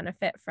can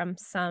benefit from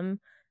some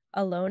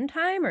alone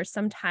time or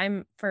some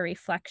time for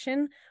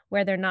reflection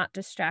where they're not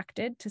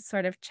distracted, to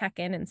sort of check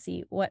in and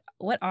see what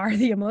are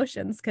the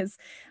emotions, because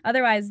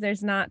otherwise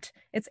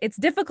it's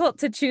difficult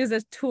to choose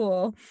a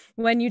tool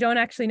when you don't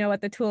actually know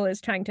what the tool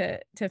is trying to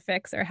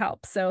fix or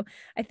help. So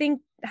I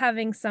think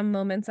having some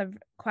moments of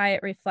quiet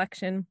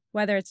reflection,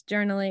 whether it's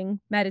journaling,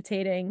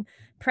 meditating,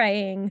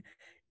 praying,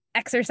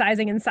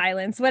 exercising in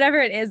silence, whatever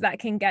it is that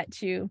can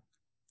get you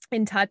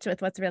in touch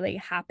with what's really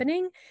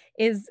happening,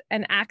 is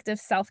an act of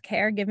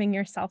self-care. Giving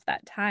yourself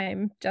that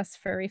time just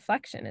for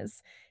reflection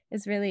is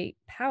really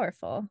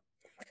powerful.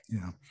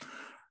 Yeah.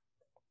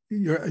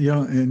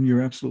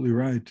 You're absolutely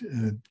right.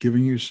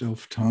 Giving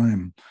yourself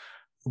time.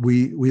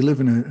 We live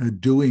in a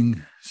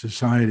doing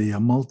society, a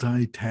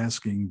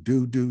multitasking,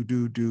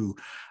 do,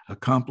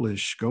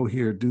 accomplish, go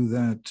here, do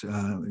that.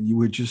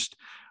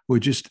 We're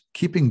just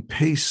keeping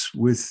pace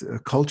with a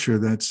culture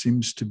that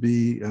seems to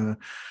be,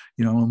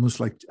 almost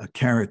like a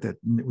carrot that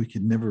we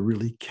could never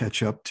really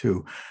catch up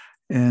to.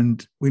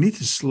 And we need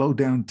to slow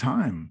down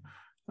time.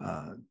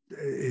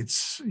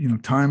 It's,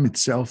 time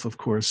itself, of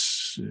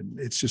course,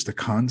 it's just a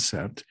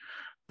concept.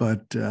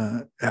 But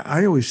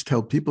I always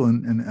tell people,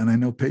 and I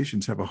know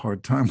patients have a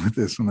hard time with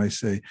this, when I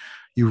say,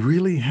 you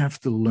really have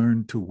to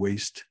learn to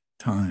waste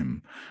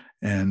time.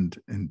 And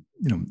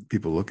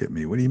people look at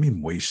me, what do you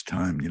mean waste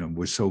time?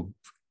 We're so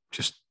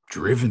just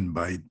driven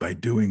by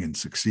doing and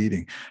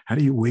succeeding. How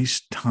do you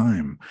waste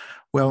time?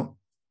 Well,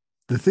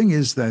 the thing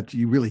is that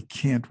you really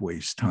can't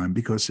waste time,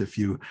 because if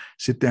you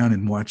sit down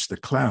and watch the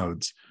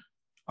clouds,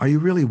 are you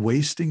really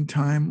wasting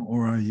time,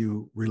 or are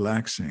you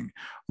relaxing?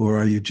 Or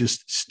are you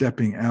just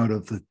stepping out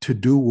of the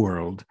to-do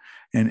world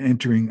and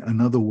entering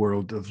another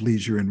world of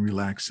leisure and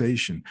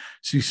relaxation?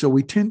 See, so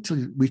we tend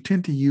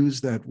to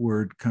use that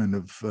word kind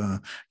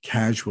of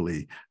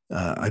casually.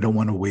 I don't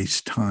want to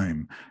waste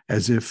time,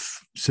 as if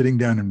sitting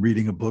down and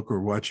reading a book or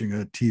watching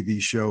a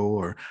TV show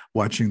or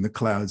watching the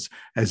clouds,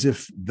 as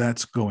if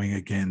that's going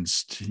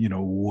against,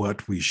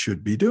 what we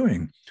should be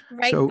doing.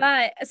 Right. So,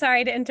 but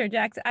sorry to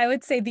interject. I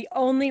would say the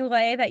only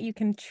way that you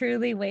can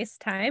truly waste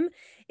time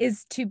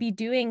is to be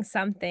doing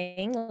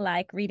something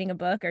like reading a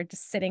book or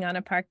just sitting on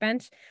a park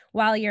bench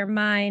while your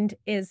mind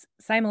is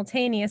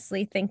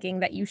simultaneously thinking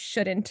that you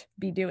shouldn't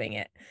be doing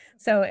it.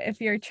 So if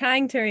you're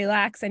trying to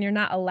relax and you're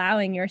not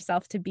allowing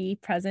yourself to be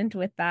present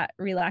with that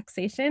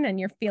relaxation, and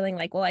you're feeling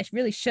like, well, I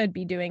really should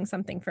be doing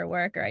something for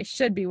work, or I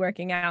should be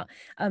working out,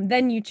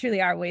 then you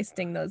truly are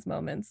wasting those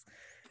moments.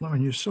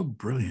 Lauren, you're so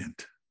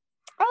brilliant.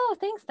 Oh,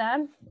 thanks,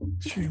 Dad.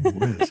 Gee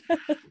whiz.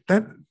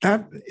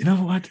 that you know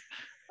what?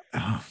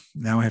 Oh,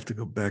 now I have to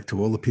go back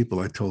to all the people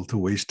I told to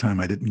waste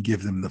time. I didn't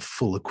give them the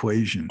full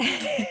equation.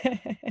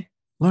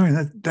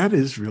 Lauren, that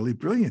is really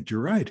brilliant.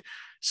 You're right.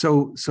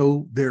 So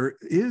there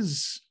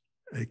is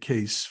a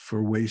case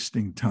for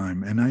wasting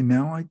time, and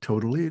I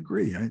totally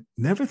agree. I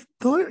never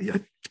thought.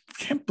 I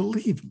can't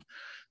believe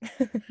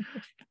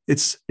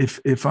it's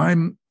if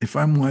I'm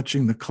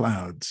watching the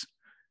clouds,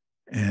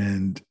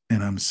 and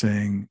I'm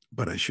saying,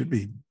 but I should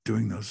be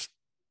doing those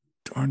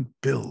darn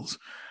bills.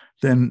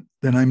 Then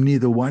I'm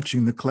neither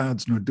watching the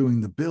clouds nor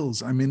doing the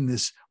bills. I'm in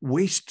this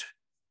waste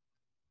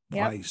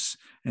vice,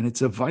 and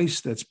it's a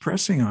vice that's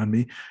pressing on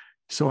me.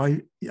 So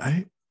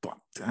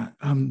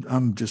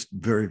I'm just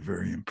very,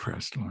 very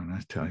impressed, Lauren,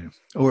 I tell you.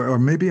 Or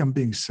maybe I'm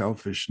being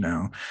selfish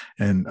now,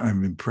 and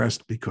I'm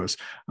impressed because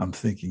I'm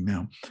thinking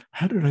now,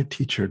 how did I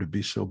teach her to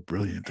be so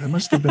brilliant? I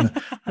must have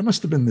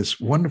been this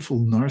wonderful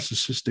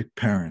narcissistic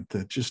parent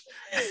that just.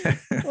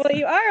 Well,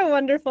 you are a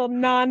wonderful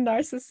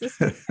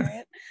non-narcissistic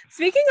parent.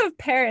 Speaking of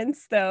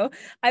parents, though,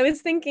 I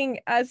was thinking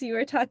as you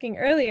were talking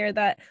earlier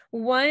that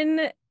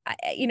one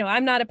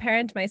I'm not a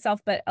parent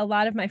myself, but a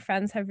lot of my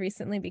friends have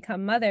recently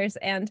become mothers.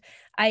 And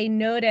I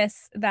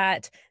notice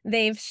that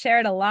they've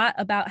shared a lot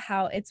about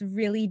how it's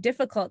really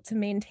difficult to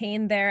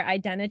maintain their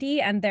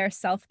identity and their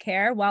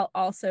self-care while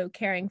also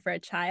caring for a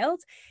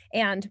child.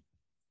 And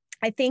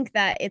I think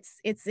that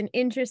it's an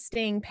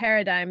interesting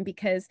paradigm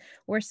because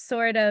we're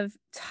sort of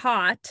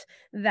taught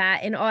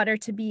that in order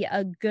to be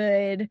a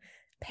good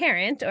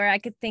parent, or I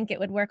could think it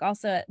would work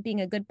also at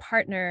being a good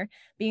partner,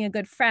 being a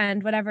good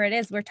friend, whatever it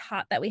is, we're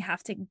taught that we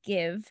have to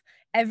give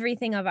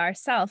everything of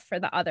ourselves for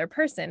the other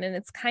person. And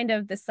it's kind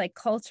of this like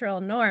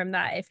cultural norm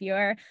that if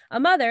you're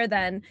a mother,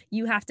 then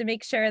you have to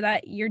make sure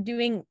that you're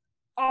doing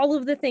all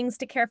of the things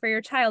to care for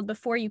your child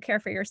before you care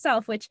for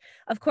yourself, which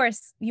of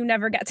course you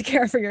never get to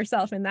care for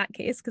yourself in that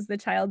case because the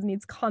child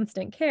needs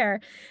constant care.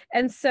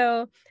 And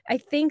so I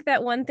think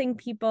that one thing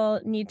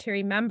people need to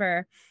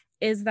remember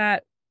is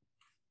that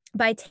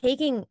by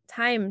taking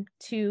time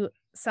to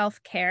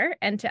self-care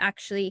and to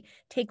actually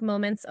take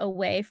moments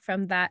away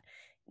from that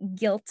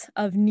guilt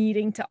of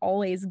needing to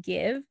always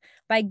give,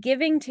 by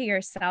giving to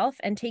yourself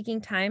and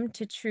taking time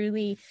to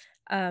truly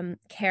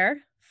care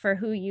for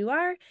who you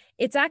are,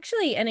 it's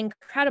actually an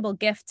incredible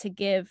gift to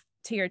give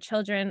to your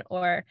children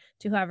or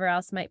to whoever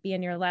else might be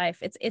in your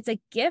life. It's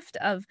a gift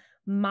of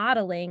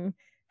modeling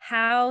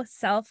how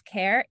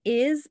self-care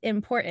is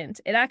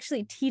important. It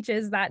actually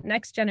teaches that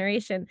next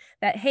generation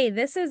that, hey,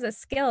 this is a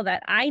skill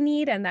that I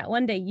need and that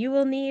one day you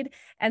will need.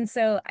 And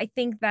so I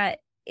think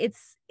that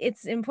it's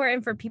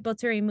important for people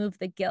to remove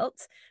the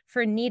guilt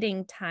for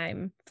needing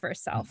time for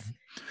self.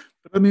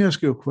 Let me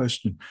ask you a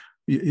question.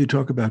 You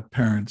talk about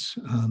parents,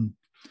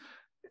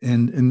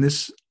 and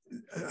this,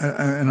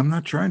 and I'm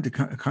not trying to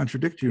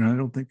contradict you, and I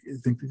don't think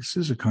this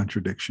is a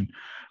contradiction.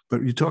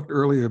 But you talked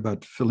earlier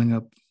about filling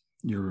up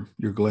your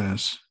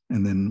glass,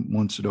 and then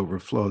once it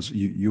overflows,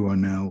 you are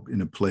now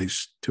in a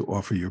place to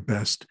offer your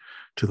best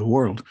to the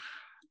world.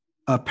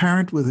 A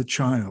parent with a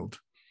child,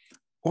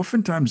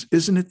 oftentimes,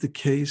 isn't it the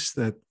case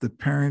that the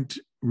parent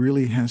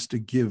really has to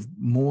give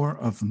more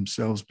of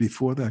themselves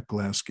before that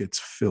glass gets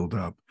filled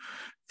up?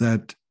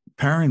 That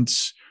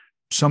parents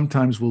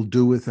sometimes will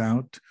do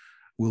without,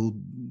 will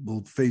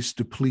face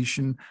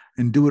depletion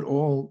and do it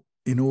all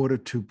in order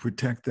to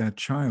protect that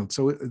child.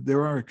 So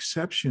there are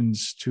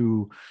exceptions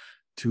to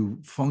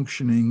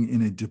functioning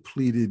in a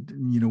depleted,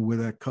 where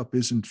that cup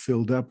isn't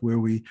filled up, where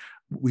we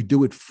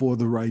do it for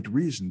the right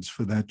reasons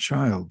for that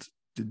child.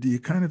 Do you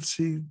kind of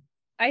see?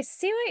 I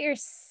see what you're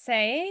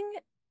saying,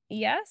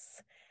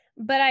 yes,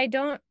 but I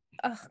don't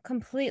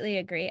completely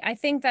agree. I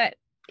think that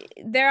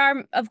there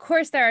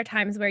are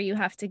times where you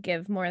have to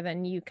give more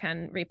than you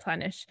can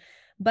replenish,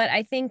 but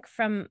I think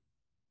from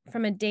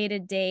a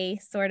day-to-day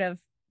sort of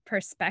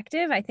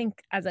perspective, I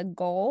think as a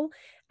goal,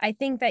 I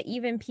think that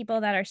even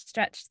people that are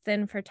stretched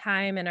thin for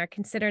time and are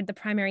considered the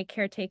primary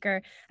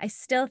caretaker, I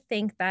still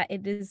think that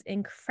it is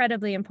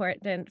incredibly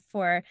important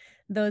for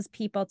those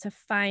people to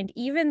find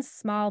even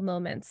small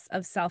moments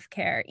of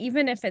self-care,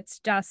 even if it's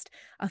just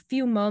a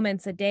few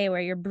moments a day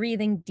where you're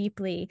breathing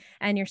deeply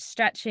and you're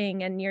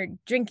stretching and you're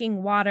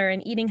drinking water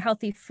and eating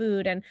healthy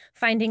food and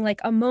finding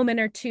like a moment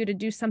or two to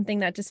do something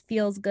that just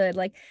feels good.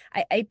 Like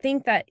I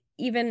think that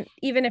even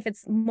if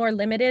it's more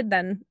limited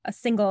than a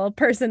single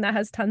person that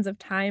has tons of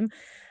time,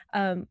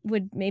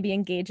 would maybe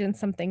engage in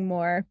something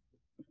more,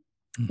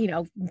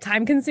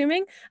 time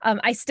consuming.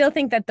 I still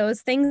think that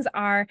those things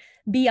are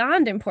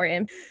beyond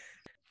important.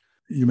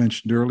 You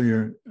mentioned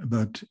earlier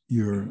about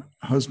your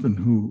husband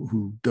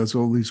who does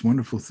all these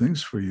wonderful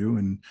things for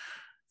you,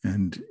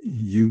 and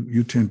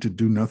you tend to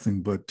do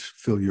nothing but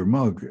fill your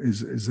mug.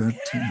 Is that?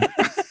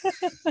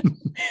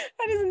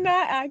 That is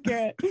not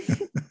accurate.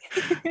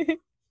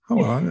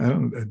 Oh,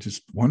 I'm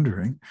just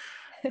wondering.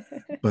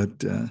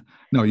 But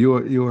no, you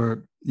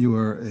are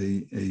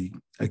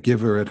a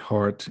giver at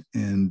heart,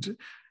 and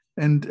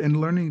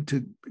learning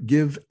to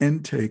give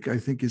and take, I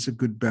think, is a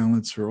good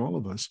balance for all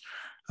of us.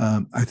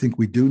 I think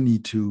we do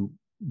need to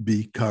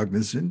be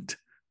cognizant,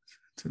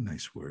 it's a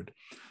nice word,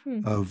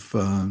 of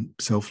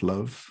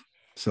self-love,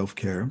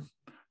 self-care,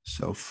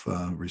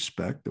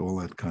 self-respect, all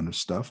that kind of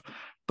stuff.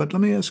 But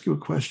let me ask you a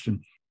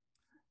question.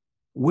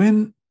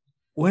 When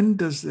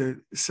does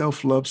the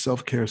self-love,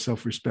 self-care,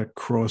 self-respect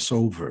cross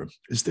over?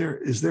 Is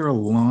there a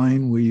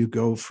line where you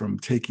go from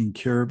taking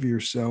care of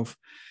yourself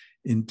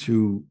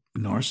into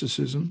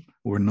narcissism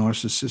or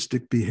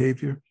narcissistic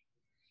behavior?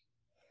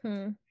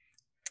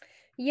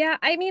 Yeah,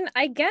 I mean,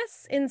 I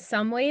guess in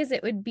some ways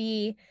it would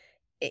be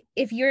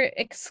if you're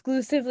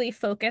exclusively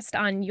focused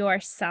on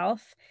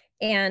yourself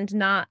and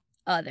not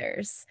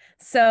others.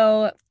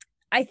 So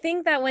I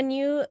think that when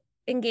you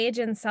engage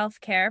in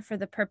self-care for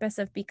the purpose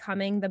of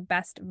becoming the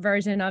best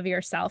version of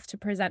yourself to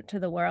present to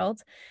the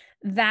world,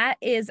 that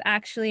is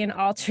actually an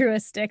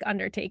altruistic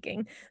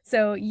undertaking.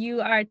 So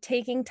you are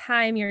taking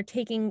time, you're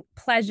taking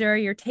pleasure,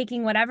 you're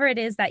taking whatever it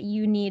is that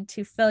you need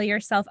to fill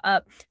yourself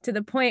up to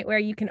the point where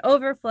you can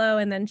overflow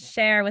and then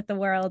share with the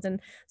world and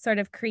sort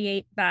of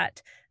create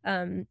that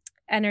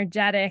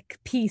energetic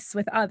peace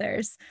with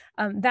others.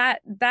 That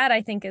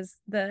I think is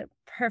the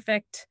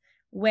perfect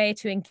way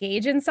to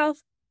engage in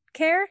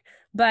care.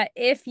 But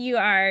if you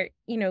are,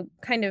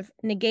 kind of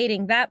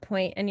negating that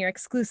point and you're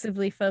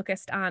exclusively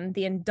focused on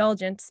the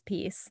indulgence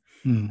piece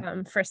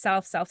for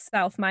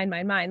self,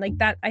 mind, like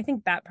that, I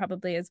think that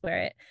probably is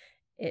where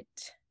it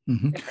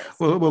differs.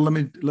 Well,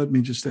 let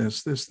me just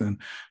ask this then.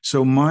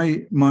 So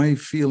my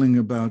feeling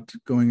about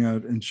going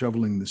out and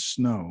shoveling the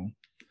snow,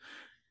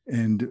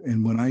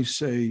 and when I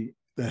say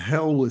the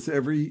hell with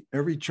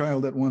every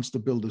child that wants to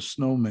build a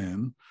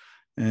snowman,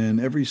 and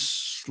every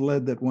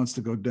sled that wants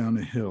to go down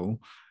a hill,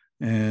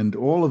 and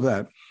all of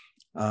that,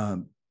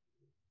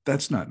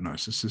 that's not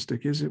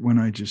narcissistic, is it? When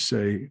I just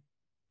say,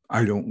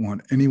 I don't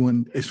want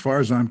anyone, as far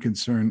as I'm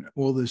concerned,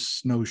 all this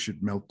snow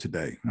should melt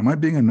today. Am I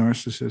being a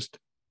narcissist?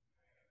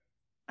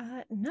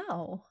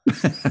 No.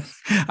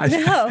 I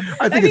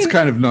think it's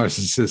kind of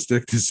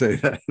narcissistic to say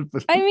that.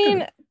 But I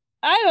mean,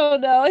 I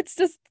don't know. It's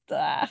just,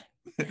 I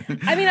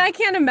mean, I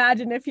can't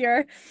imagine if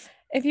your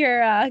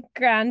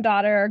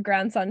granddaughter or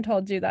grandson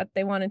told you that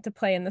they wanted to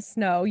play in the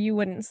snow, you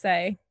wouldn't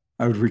say.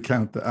 I would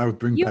recount that. I would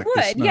bring back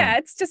the snow. Yeah.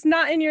 It's just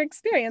not in your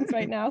experience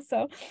right now.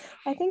 So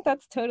I think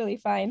that's totally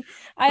fine.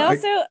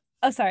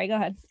 Sorry, go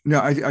ahead. No,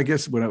 I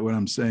guess what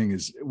I'm saying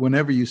is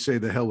whenever you say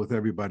the hell with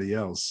everybody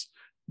else,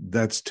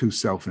 that's too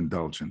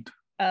self-indulgent.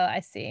 Oh, I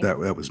see. That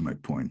was my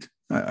point.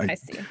 I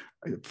see.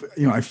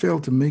 I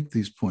failed to make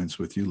these points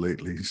with you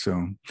lately.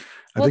 So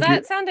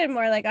that sounded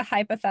more like a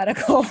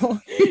hypothetical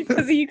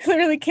because you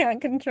clearly can't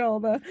control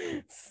the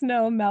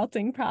snow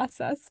melting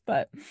process.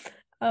 But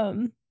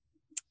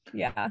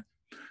yeah.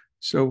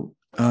 So,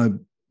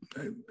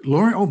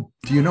 Lauren,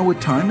 do you know what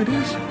time it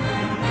is?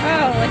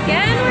 Oh,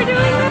 again we're doing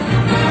that?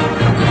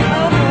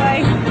 Oh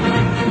boy.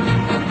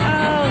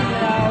 Oh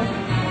no.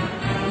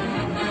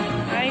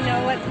 I know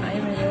what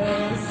time it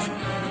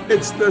is.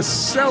 It's the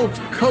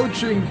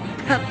self-coaching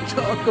pep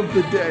talk of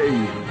the day.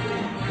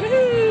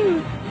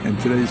 Woohoo! And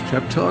today's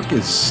pep talk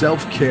is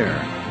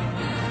self-care.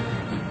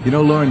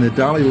 Lauren, the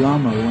Dalai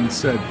Lama once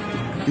said,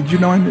 did you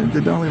know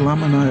the Dalai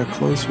Lama and I are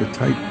close, we're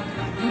tight?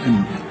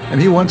 And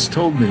he once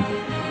told me,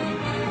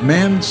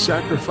 man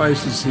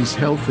sacrifices his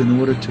health in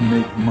order to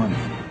make money.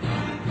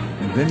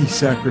 And then he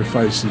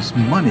sacrifices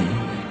money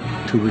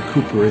to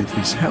recuperate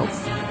his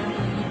health.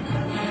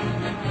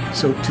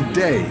 So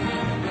today,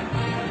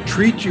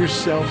 treat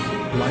yourself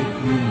like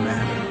you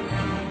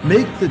matter.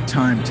 Make the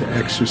time to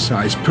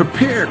exercise.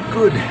 Prepare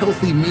good,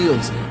 healthy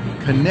meals.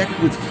 Connect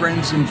with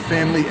friends and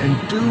family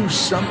and do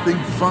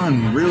something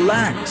fun.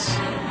 Relax.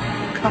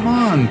 Come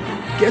on,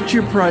 get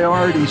your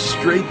priorities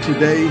straight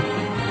today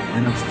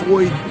and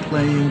avoid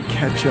playing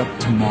catch up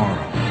tomorrow.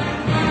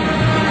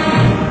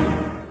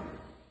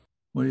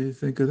 What do you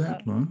think of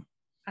that, Lauren?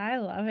 I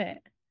love it.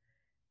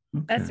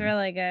 Okay. That's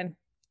really good.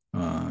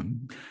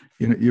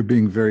 You're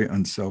being very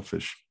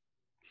unselfish.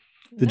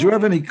 Did you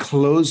have any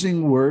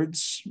closing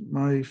words,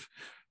 my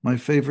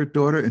favorite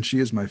daughter? And she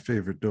is my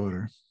favorite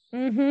daughter.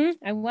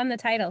 I won the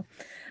title.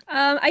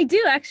 I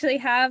do actually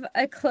have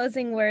a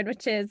closing word,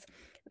 which is,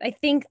 I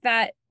think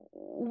that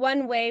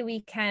one way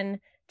we can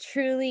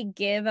truly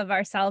give of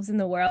ourselves in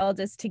the world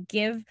is to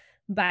give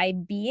by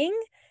being,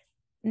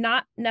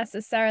 not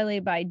necessarily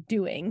by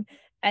doing.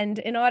 And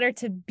in order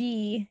to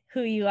be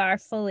who you are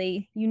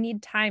fully, you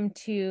need time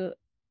to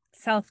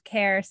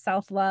self-care,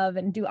 self-love,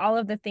 and do all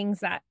of the things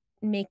that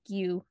make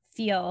you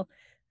feel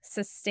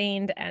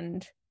sustained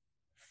and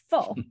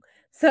full.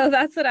 So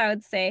that's what I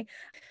would say.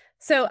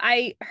 So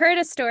I heard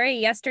a story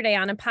yesterday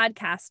on a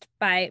podcast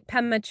by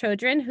Pema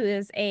Chodron, who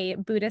is a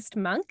Buddhist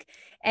monk,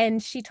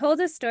 and she told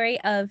a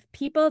story of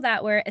people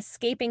that were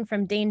escaping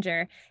from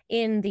danger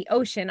in the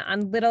ocean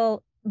on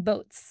little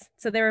boats.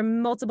 So there were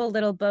multiple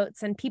little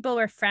boats and people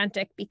were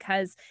frantic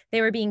because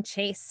they were being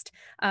chased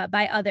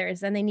by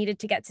others and they needed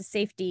to get to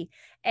safety.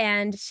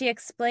 And she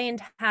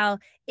explained how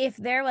if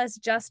there was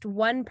just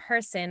one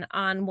person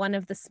on one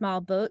of the small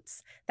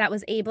boats that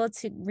was able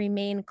to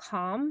remain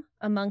calm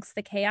amongst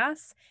the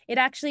chaos, it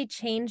actually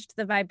changed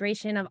the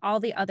vibration of all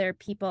the other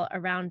people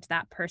around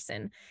that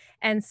person.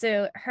 And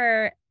so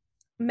her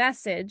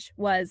message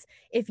was,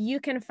 if you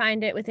can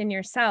find it within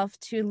yourself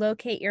to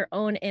locate your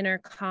own inner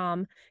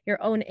calm, your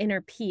own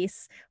inner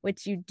peace,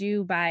 which you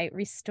do by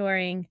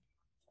restoring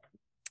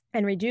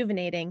and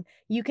rejuvenating,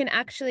 you can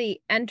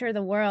actually enter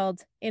the world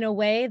in a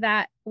way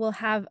that will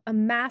have a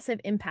massive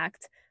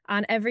impact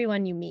on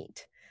everyone you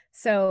meet.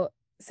 So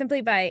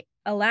simply by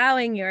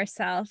allowing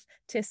yourself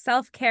to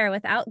self-care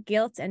without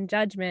guilt and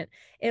judgment,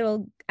 it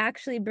will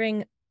actually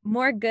bring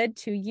more good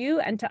to you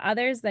and to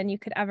others than you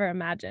could ever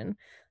imagine.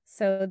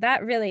 So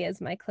that really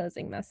is my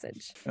closing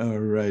message. All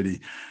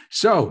righty.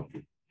 So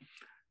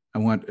I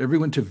want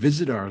everyone to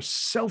visit our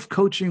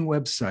self-coaching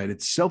website.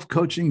 It's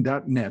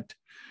selfcoaching.net,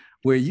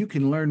 where you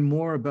can learn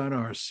more about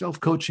our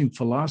self-coaching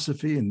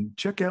philosophy and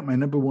check out my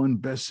 #1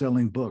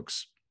 best-selling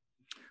books.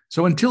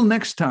 So until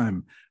next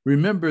time,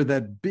 remember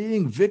that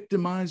being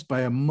victimized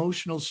by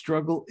emotional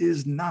struggle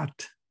is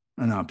not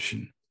an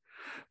option.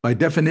 By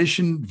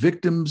definition,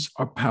 victims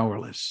are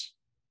powerless,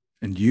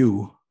 and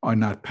you are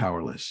not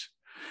powerless.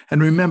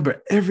 And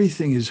remember,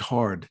 everything is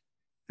hard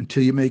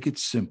until you make it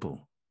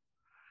simple.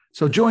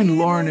 So join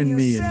Lauren and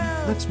me,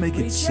 and let's make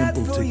it Reach out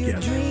simple for your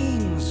together.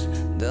 dreams.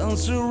 Don't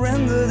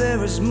surrender,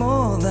 there is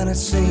more than it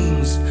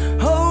seems.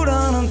 Hold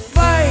on and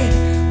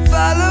fight,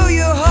 follow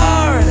your heart.